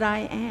man that I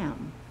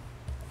am.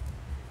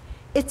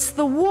 It's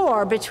the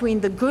war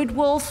between the good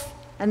wolf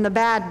and the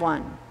bad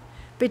one,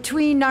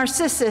 between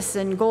Narcissus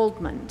and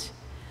Goldmund,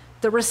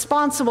 the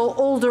responsible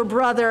older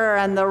brother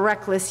and the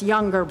reckless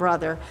younger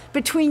brother,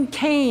 between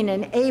Cain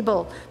and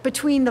Abel,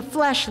 between the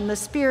flesh and the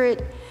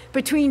spirit,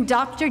 between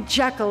Dr.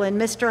 Jekyll and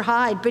Mr.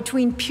 Hyde,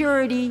 between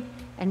purity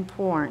and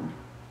porn.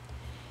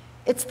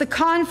 It's the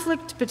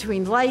conflict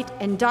between light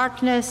and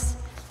darkness,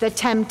 the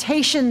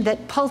temptation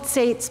that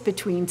pulsates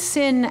between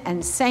sin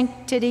and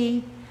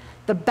sanctity,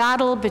 the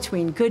battle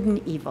between good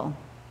and evil.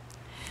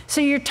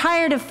 So you're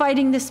tired of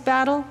fighting this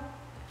battle?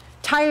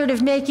 Tired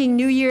of making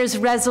New Year's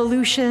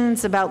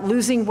resolutions about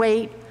losing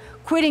weight,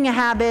 quitting a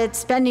habit,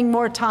 spending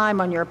more time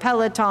on your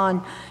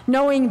Peloton,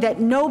 knowing that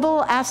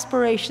noble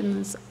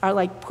aspirations are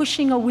like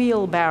pushing a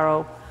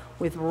wheelbarrow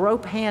with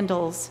rope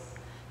handles,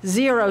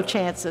 zero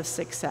chance of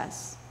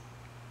success?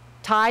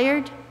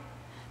 Tired?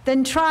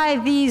 Then try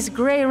these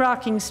gray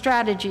rocking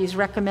strategies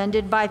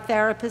recommended by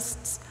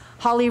therapists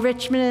Holly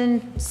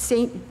Richmond and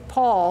St.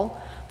 Paul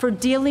for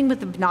dealing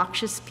with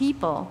obnoxious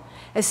people,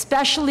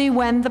 especially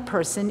when the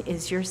person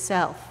is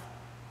yourself.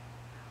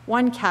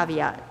 One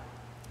caveat: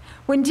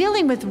 when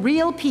dealing with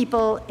real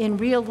people in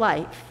real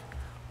life,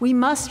 we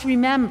must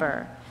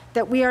remember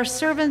that we are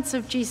servants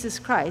of Jesus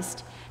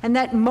Christ and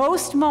that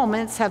most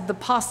moments have the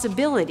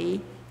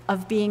possibility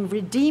of being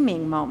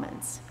redeeming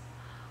moments,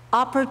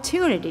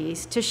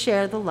 opportunities to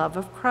share the love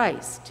of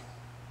Christ,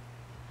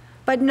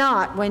 but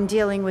not when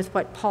dealing with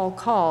what Paul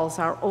calls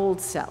our old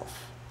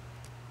self.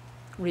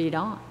 Read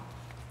on.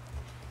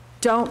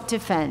 Don't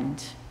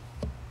defend.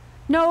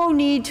 No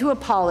need to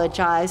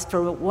apologize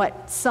for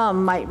what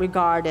some might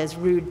regard as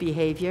rude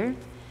behavior.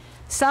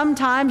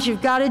 Sometimes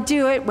you've got to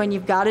do it when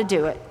you've got to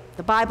do it.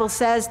 The Bible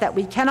says that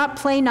we cannot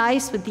play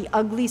nice with the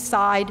ugly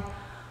side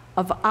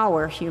of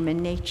our human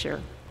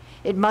nature.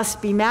 It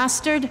must be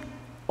mastered,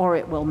 or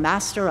it will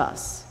master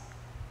us.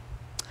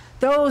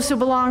 Those who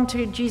belong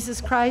to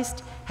Jesus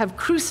Christ have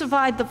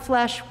crucified the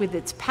flesh with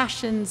its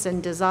passions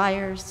and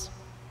desires.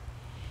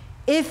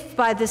 If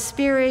by the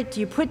Spirit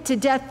you put to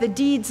death the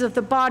deeds of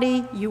the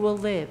body, you will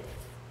live.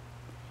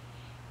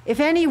 If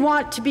any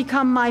want to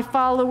become my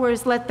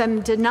followers, let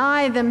them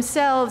deny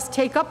themselves,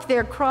 take up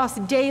their cross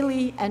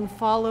daily, and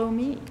follow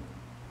me.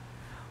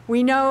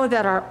 We know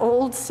that our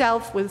old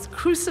self was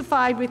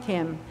crucified with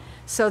him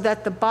so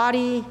that the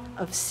body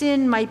of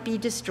sin might be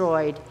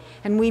destroyed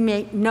and we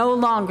may no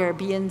longer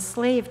be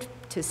enslaved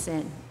to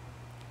sin.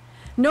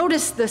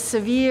 Notice the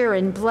severe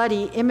and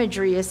bloody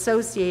imagery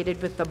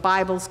associated with the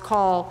Bible's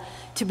call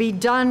to be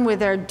done with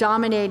their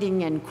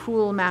dominating and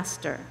cruel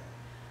master.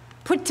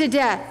 Put to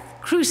death,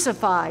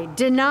 crucify,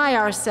 deny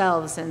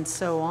ourselves, and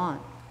so on.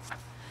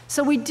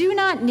 So we do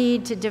not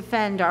need to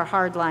defend our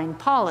hardline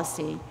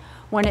policy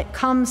when it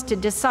comes to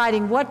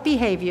deciding what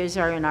behaviors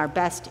are in our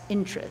best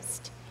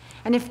interest.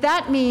 And if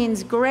that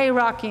means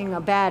gray-rocking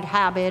a bad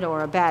habit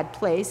or a bad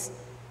place,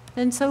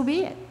 then so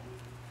be it.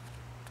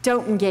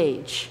 Don't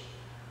engage.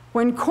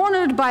 When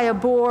cornered by a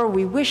bore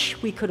we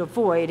wish we could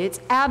avoid,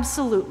 it's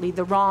absolutely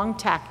the wrong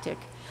tactic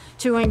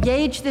to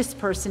engage this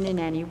person in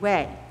any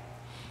way.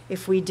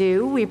 If we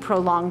do, we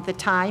prolong the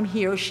time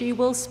he or she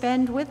will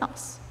spend with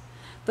us.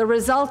 The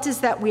result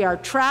is that we are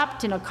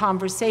trapped in a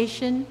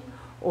conversation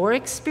or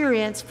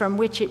experience from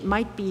which it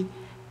might be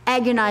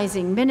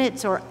agonizing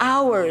minutes or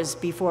hours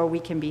before we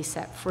can be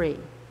set free.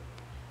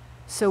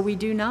 So we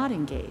do not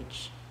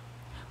engage.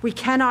 We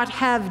cannot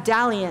have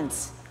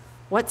dalliance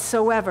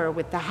whatsoever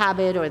with the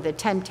habit or the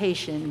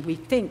temptation we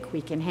think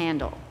we can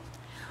handle.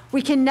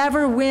 We can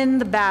never win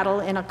the battle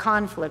in a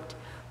conflict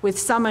with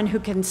someone who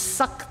can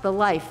suck the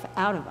life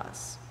out of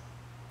us.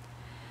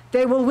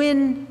 They will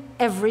win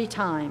every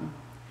time.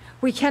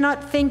 We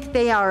cannot think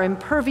they are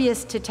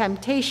impervious to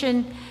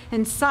temptation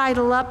and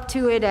sidle up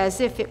to it as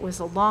if it was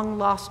a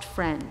long-lost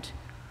friend.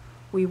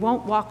 We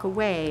won't walk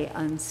away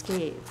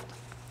unscathed.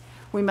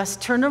 We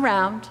must turn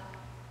around,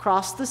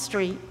 cross the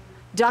street,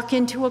 duck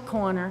into a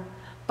corner,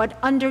 but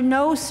under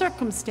no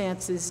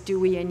circumstances do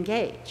we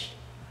engage.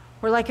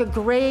 We're like a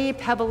gray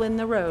pebble in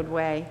the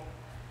roadway.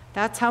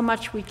 That's how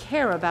much we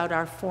care about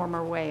our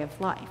former way of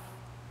life.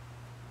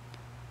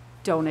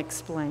 Don't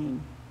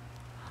explain.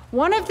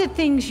 One of the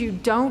things you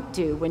don't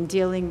do when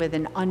dealing with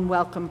an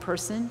unwelcome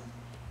person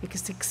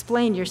is to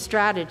explain your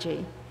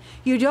strategy.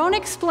 You don't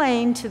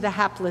explain to the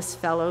hapless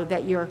fellow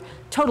that you're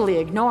totally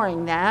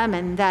ignoring them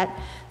and that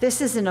this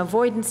is an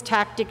avoidance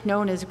tactic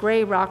known as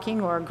gray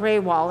rocking or gray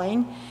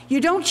walling. You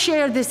don't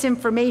share this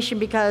information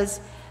because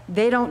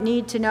they don't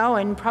need to know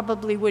and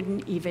probably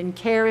wouldn't even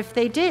care if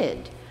they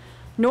did.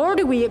 Nor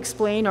do we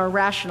explain or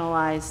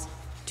rationalize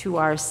to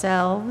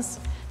ourselves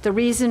the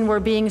reason we're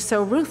being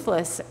so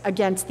ruthless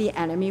against the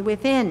enemy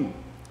within.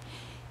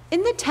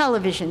 In the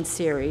television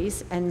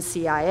series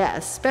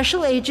NCIS,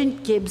 Special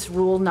Agent Gibbs'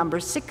 rule number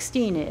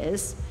 16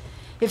 is,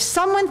 if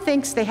someone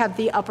thinks they have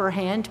the upper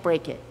hand,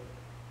 break it.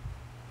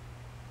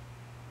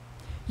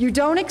 You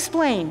don't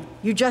explain,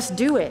 you just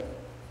do it.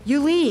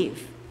 You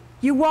leave,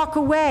 you walk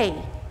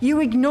away, you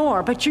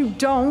ignore, but you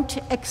don't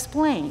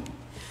explain.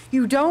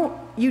 You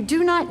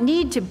do not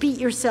need to beat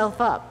yourself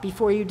up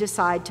before you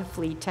decide to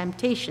flee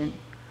temptation,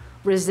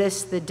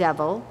 resist the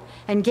devil,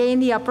 and gain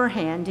the upper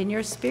hand in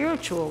your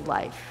spiritual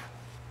life.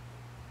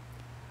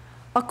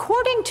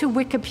 According to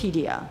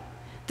Wikipedia,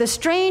 The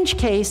Strange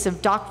Case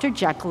of Dr.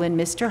 Jekyll and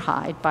Mr.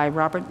 Hyde by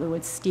Robert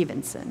Louis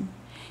Stevenson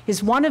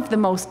is one of the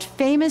most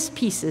famous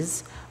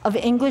pieces of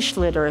English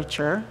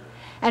literature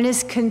and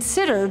is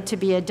considered to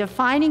be a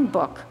defining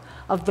book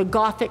of the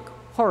Gothic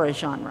horror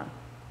genre.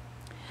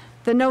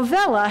 The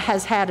novella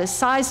has had a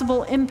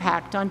sizable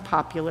impact on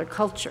popular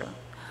culture,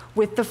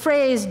 with the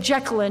phrase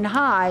Jekyll and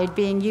Hyde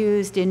being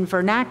used in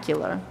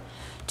vernacular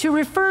to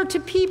refer to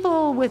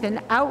people with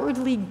an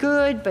outwardly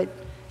good but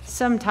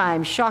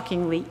sometimes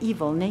shockingly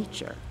evil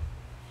nature.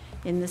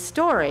 In the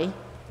story,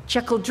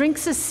 Jekyll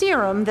drinks a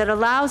serum that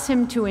allows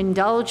him to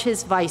indulge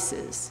his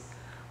vices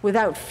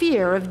without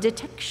fear of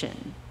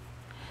detection.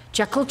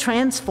 Jekyll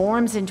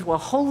transforms into a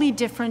wholly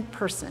different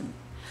person,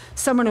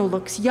 someone who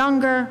looks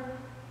younger,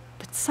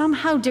 but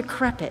somehow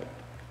decrepit,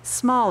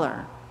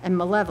 smaller, and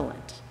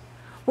malevolent.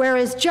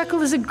 Whereas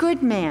Jekyll is a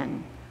good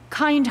man,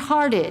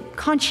 kind-hearted,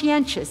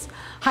 conscientious,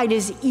 Hyde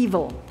is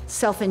evil,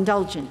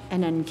 self-indulgent,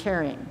 and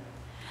uncaring.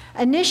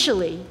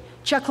 Initially,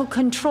 Jekyll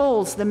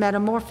controls the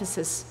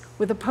metamorphosis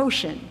with a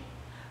potion,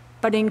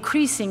 but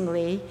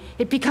increasingly,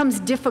 it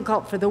becomes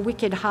difficult for the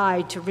wicked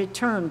Hyde to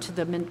return to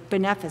the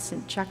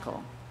beneficent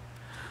Jekyll.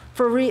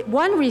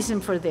 One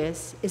reason for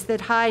this is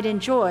that Hyde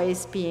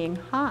enjoys being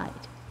Hyde.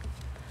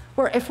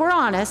 If we're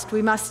honest,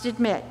 we must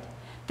admit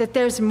that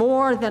there's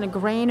more than a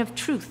grain of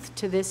truth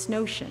to this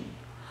notion.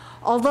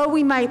 Although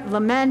we might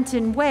lament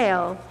and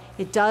wail,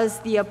 it does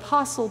the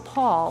Apostle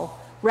Paul,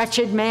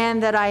 "Wretched man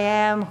that I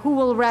am, who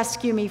will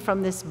rescue me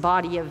from this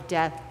body of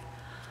death?"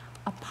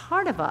 A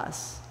part of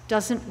us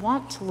doesn't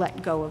want to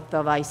let go of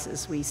the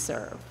vices we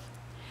serve.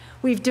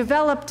 We've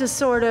developed a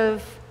sort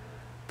of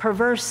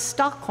perverse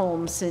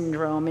Stockholm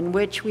syndrome in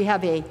which we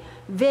have a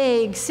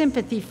vague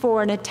sympathy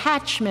for and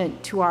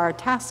attachment to our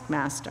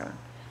taskmaster,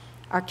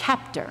 our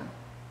captor,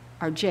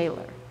 our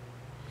jailer.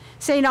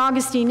 St.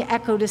 Augustine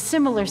echoed a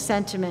similar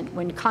sentiment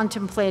when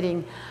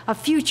contemplating a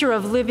future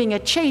of living a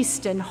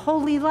chaste and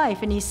holy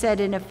life, and he said,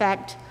 in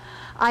effect,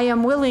 "I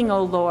am willing,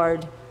 O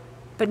Lord,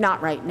 but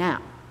not right now."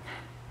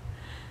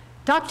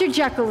 Dr.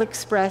 Jekyll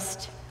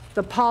expressed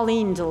the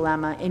Pauline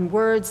dilemma in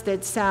words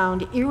that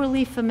sound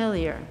eerily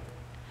familiar.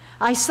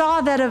 "I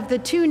saw that of the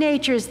two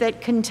natures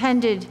that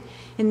contended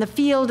in the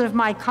field of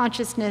my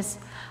consciousness,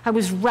 I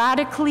was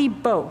radically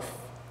both,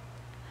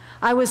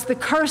 I was the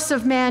curse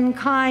of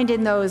mankind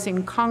in those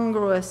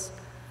incongruous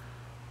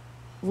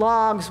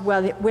logs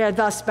where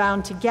thus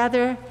bound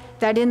together,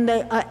 that in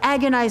the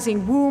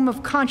agonizing womb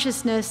of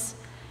consciousness,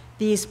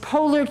 these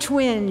polar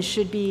twins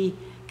should be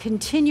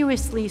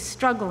continuously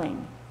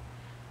struggling.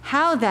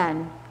 How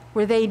then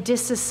were they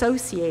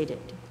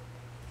disassociated?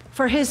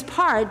 For his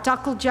part,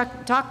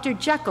 Dr.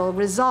 Jekyll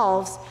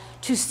resolves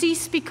to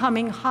cease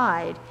becoming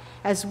Hyde,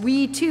 as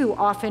we too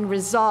often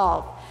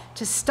resolve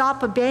to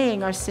stop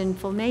obeying our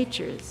sinful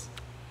natures.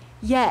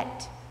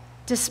 Yet,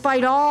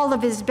 despite all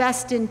of his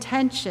best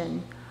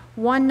intention,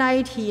 one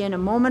night he, in a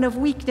moment of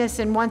weakness,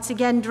 and once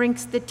again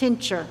drinks the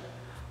tincture,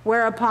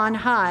 whereupon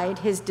Hyde,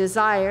 his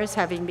desires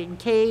having been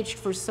caged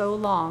for so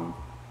long,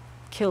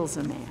 kills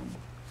a man.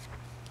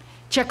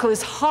 Jekyll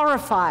is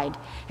horrified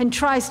and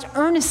tries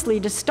earnestly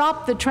to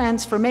stop the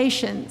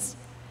transformations.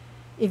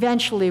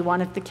 Eventually,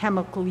 one of the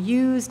chemicals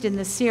used in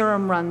the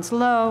serum runs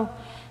low,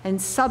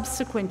 and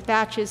subsequent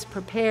batches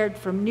prepared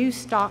from new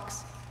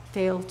stocks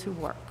fail to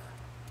work.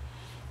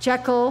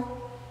 Jekyll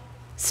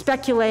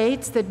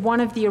speculates that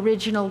one of the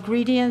original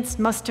ingredients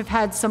must have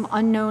had some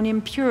unknown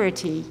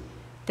impurity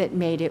that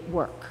made it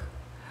work.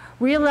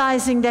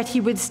 Realizing that he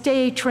would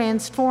stay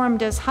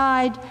transformed as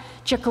Hyde,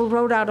 Jekyll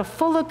wrote out a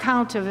full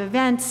account of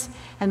events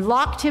and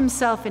locked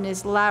himself in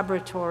his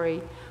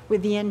laboratory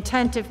with the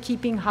intent of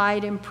keeping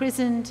Hyde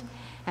imprisoned,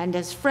 and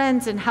as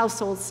friends and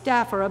household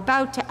staff are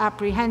about to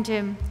apprehend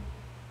him,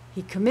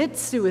 he commits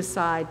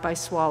suicide by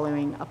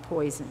swallowing a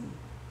poison.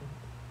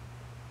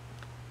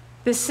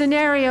 This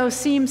scenario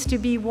seems to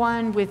be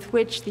one with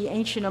which the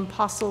ancient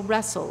apostle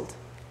wrestled,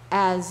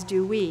 as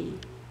do we.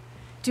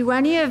 Do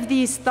any of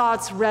these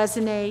thoughts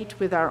resonate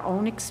with our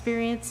own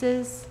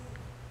experiences?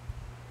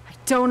 I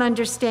don't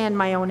understand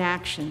my own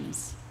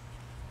actions.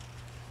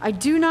 I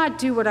do not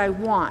do what I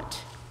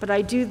want, but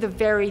I do the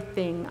very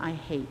thing I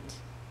hate.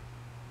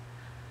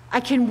 I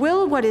can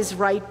will what is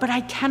right, but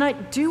I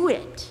cannot do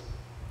it.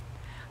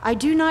 I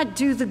do not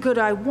do the good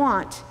I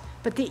want,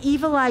 but the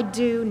evil I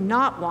do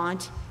not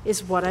want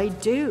is what I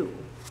do.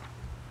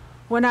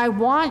 When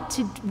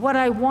what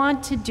I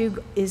want to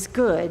do is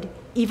good,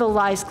 evil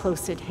lies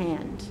close at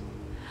hand.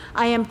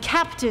 I am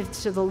captive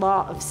to the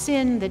law of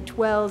sin that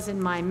dwells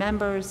in my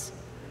members.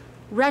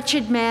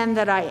 Wretched man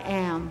that I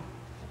am,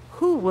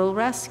 who will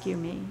rescue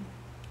me?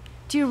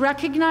 Do you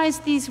recognize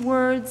these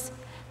words?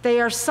 They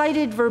are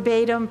cited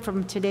verbatim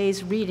from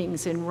today's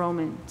readings in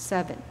Romans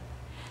 7.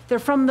 They're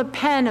from the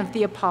pen of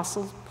the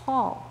Apostle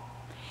Paul.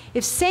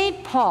 If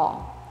St.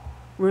 Paul,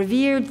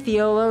 revered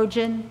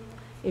theologian,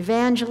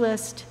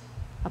 evangelist,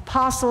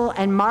 apostle,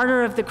 and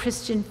martyr of the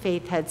Christian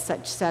faith, had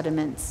such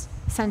sentiments,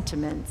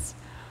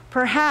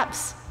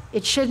 perhaps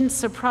it shouldn't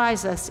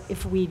surprise us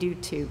if we do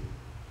too.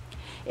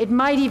 It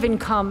might even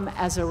come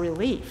as a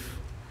relief.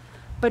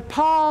 But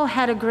Paul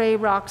had a gray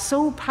rock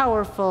so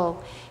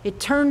powerful, it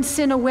turned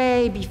sin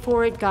away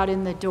before it got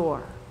in the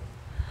door.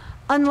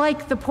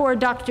 Unlike the poor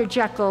Dr.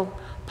 Jekyll,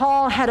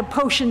 Paul had a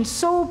potion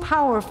so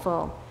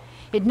powerful,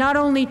 it not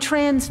only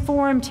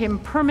transformed him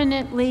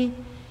permanently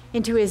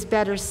into his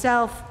better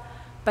self,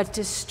 but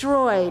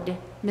destroyed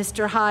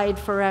Mr. Hyde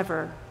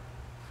forever.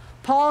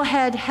 Paul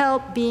had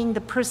help being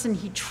the person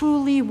he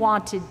truly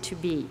wanted to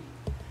be,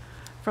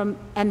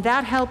 and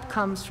that help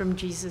comes from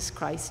Jesus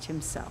Christ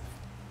himself.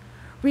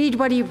 Read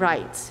what he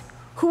writes.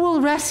 Who will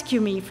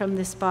rescue me from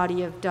this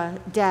body of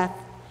death?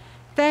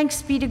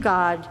 Thanks be to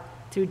God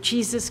through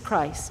Jesus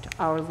Christ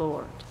our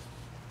Lord.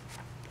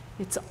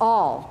 It's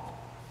all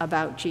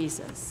about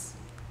Jesus,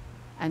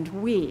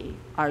 and we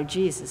are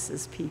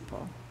Jesus's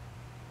people.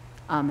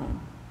 Amen.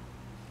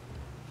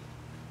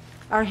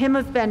 Our hymn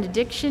of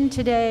benediction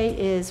today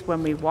is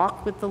When We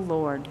Walk with the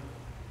Lord.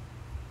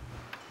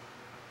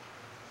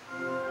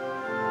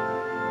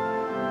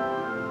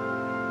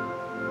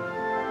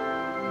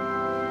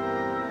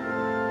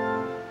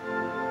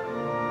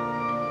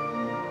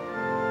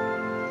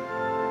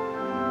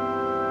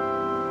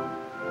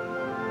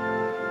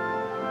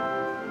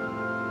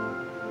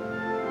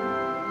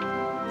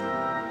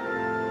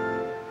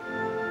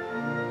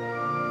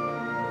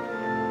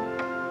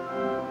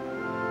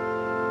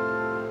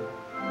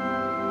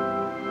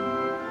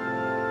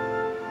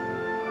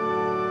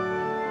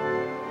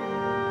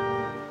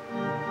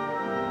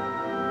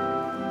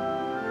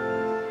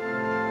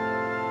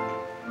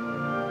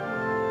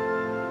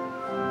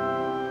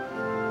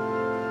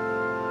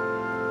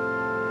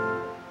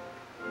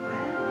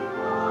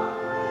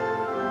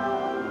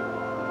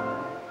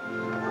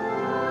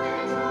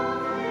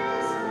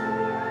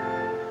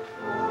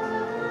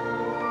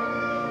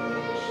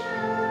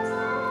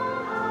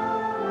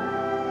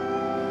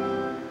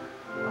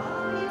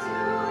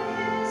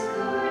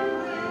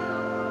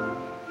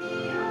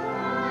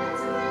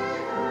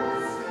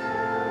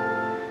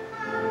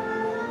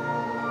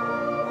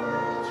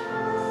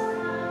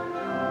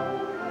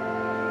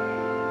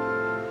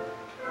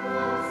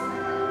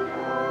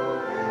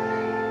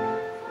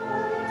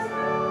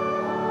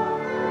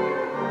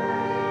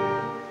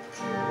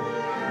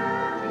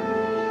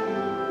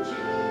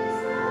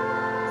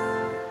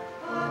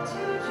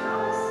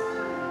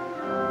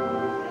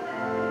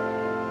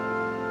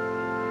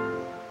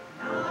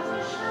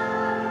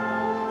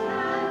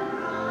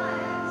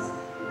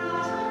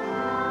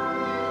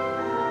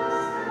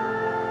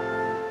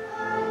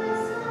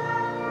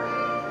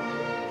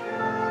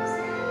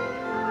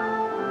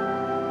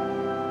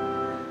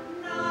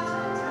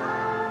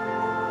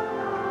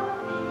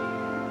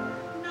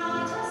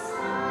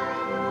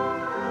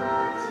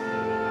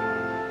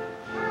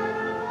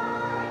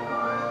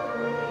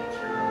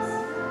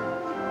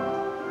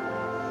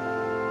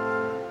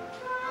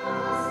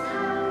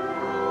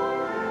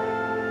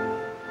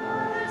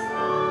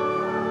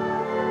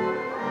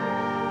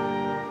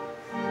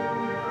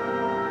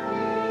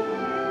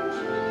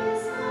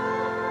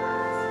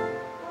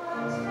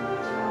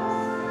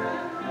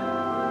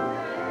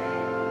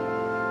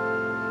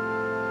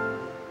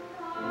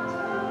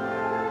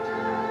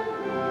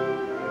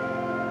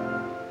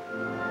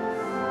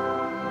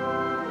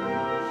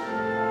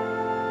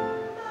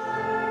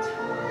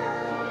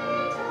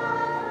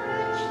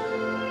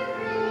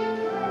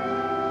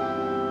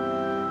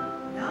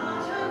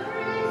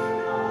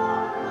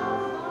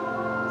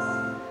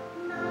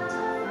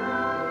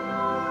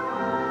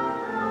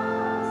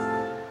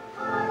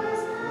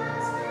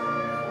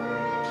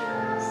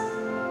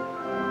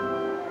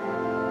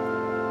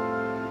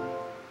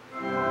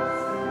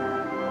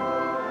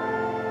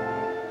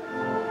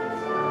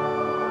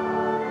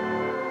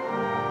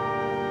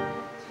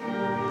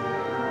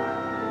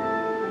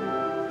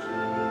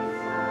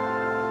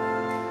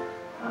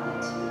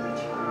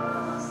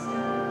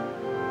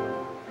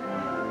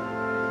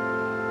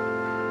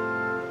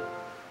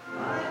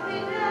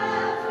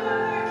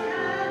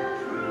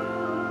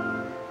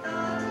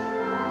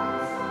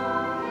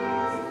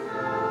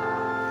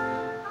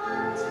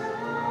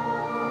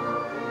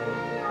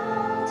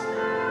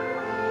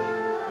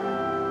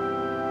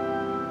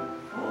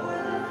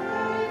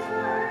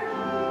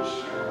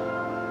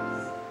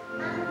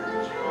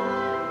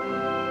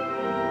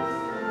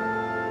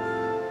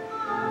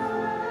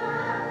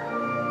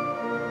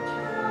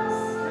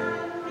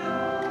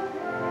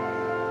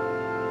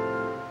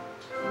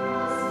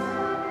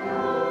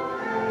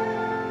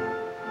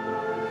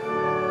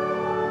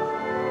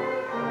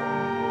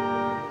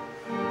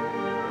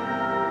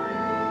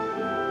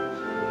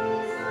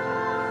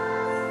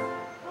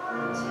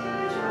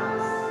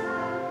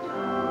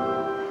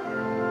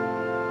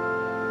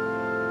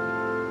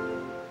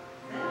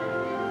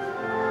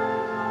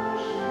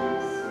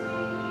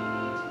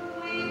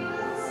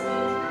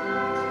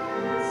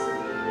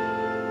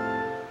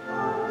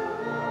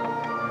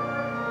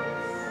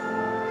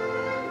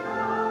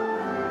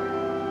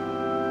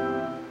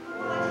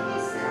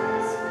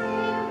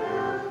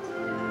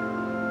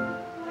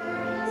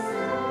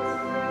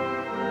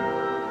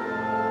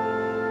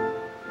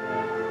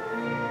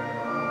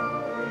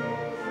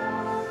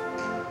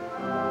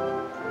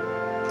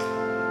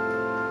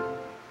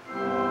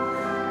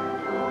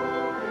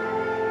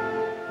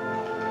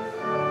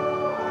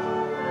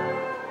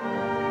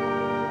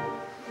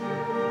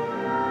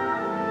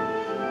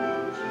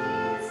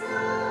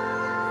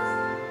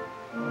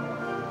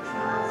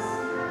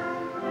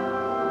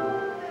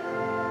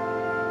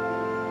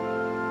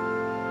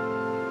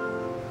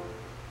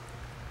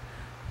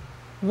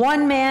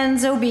 One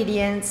man's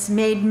obedience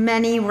made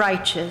many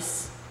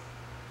righteous.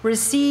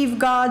 Receive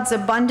God's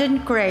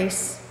abundant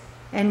grace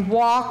and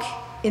walk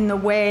in the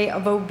way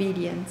of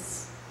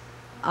obedience.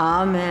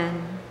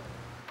 Amen.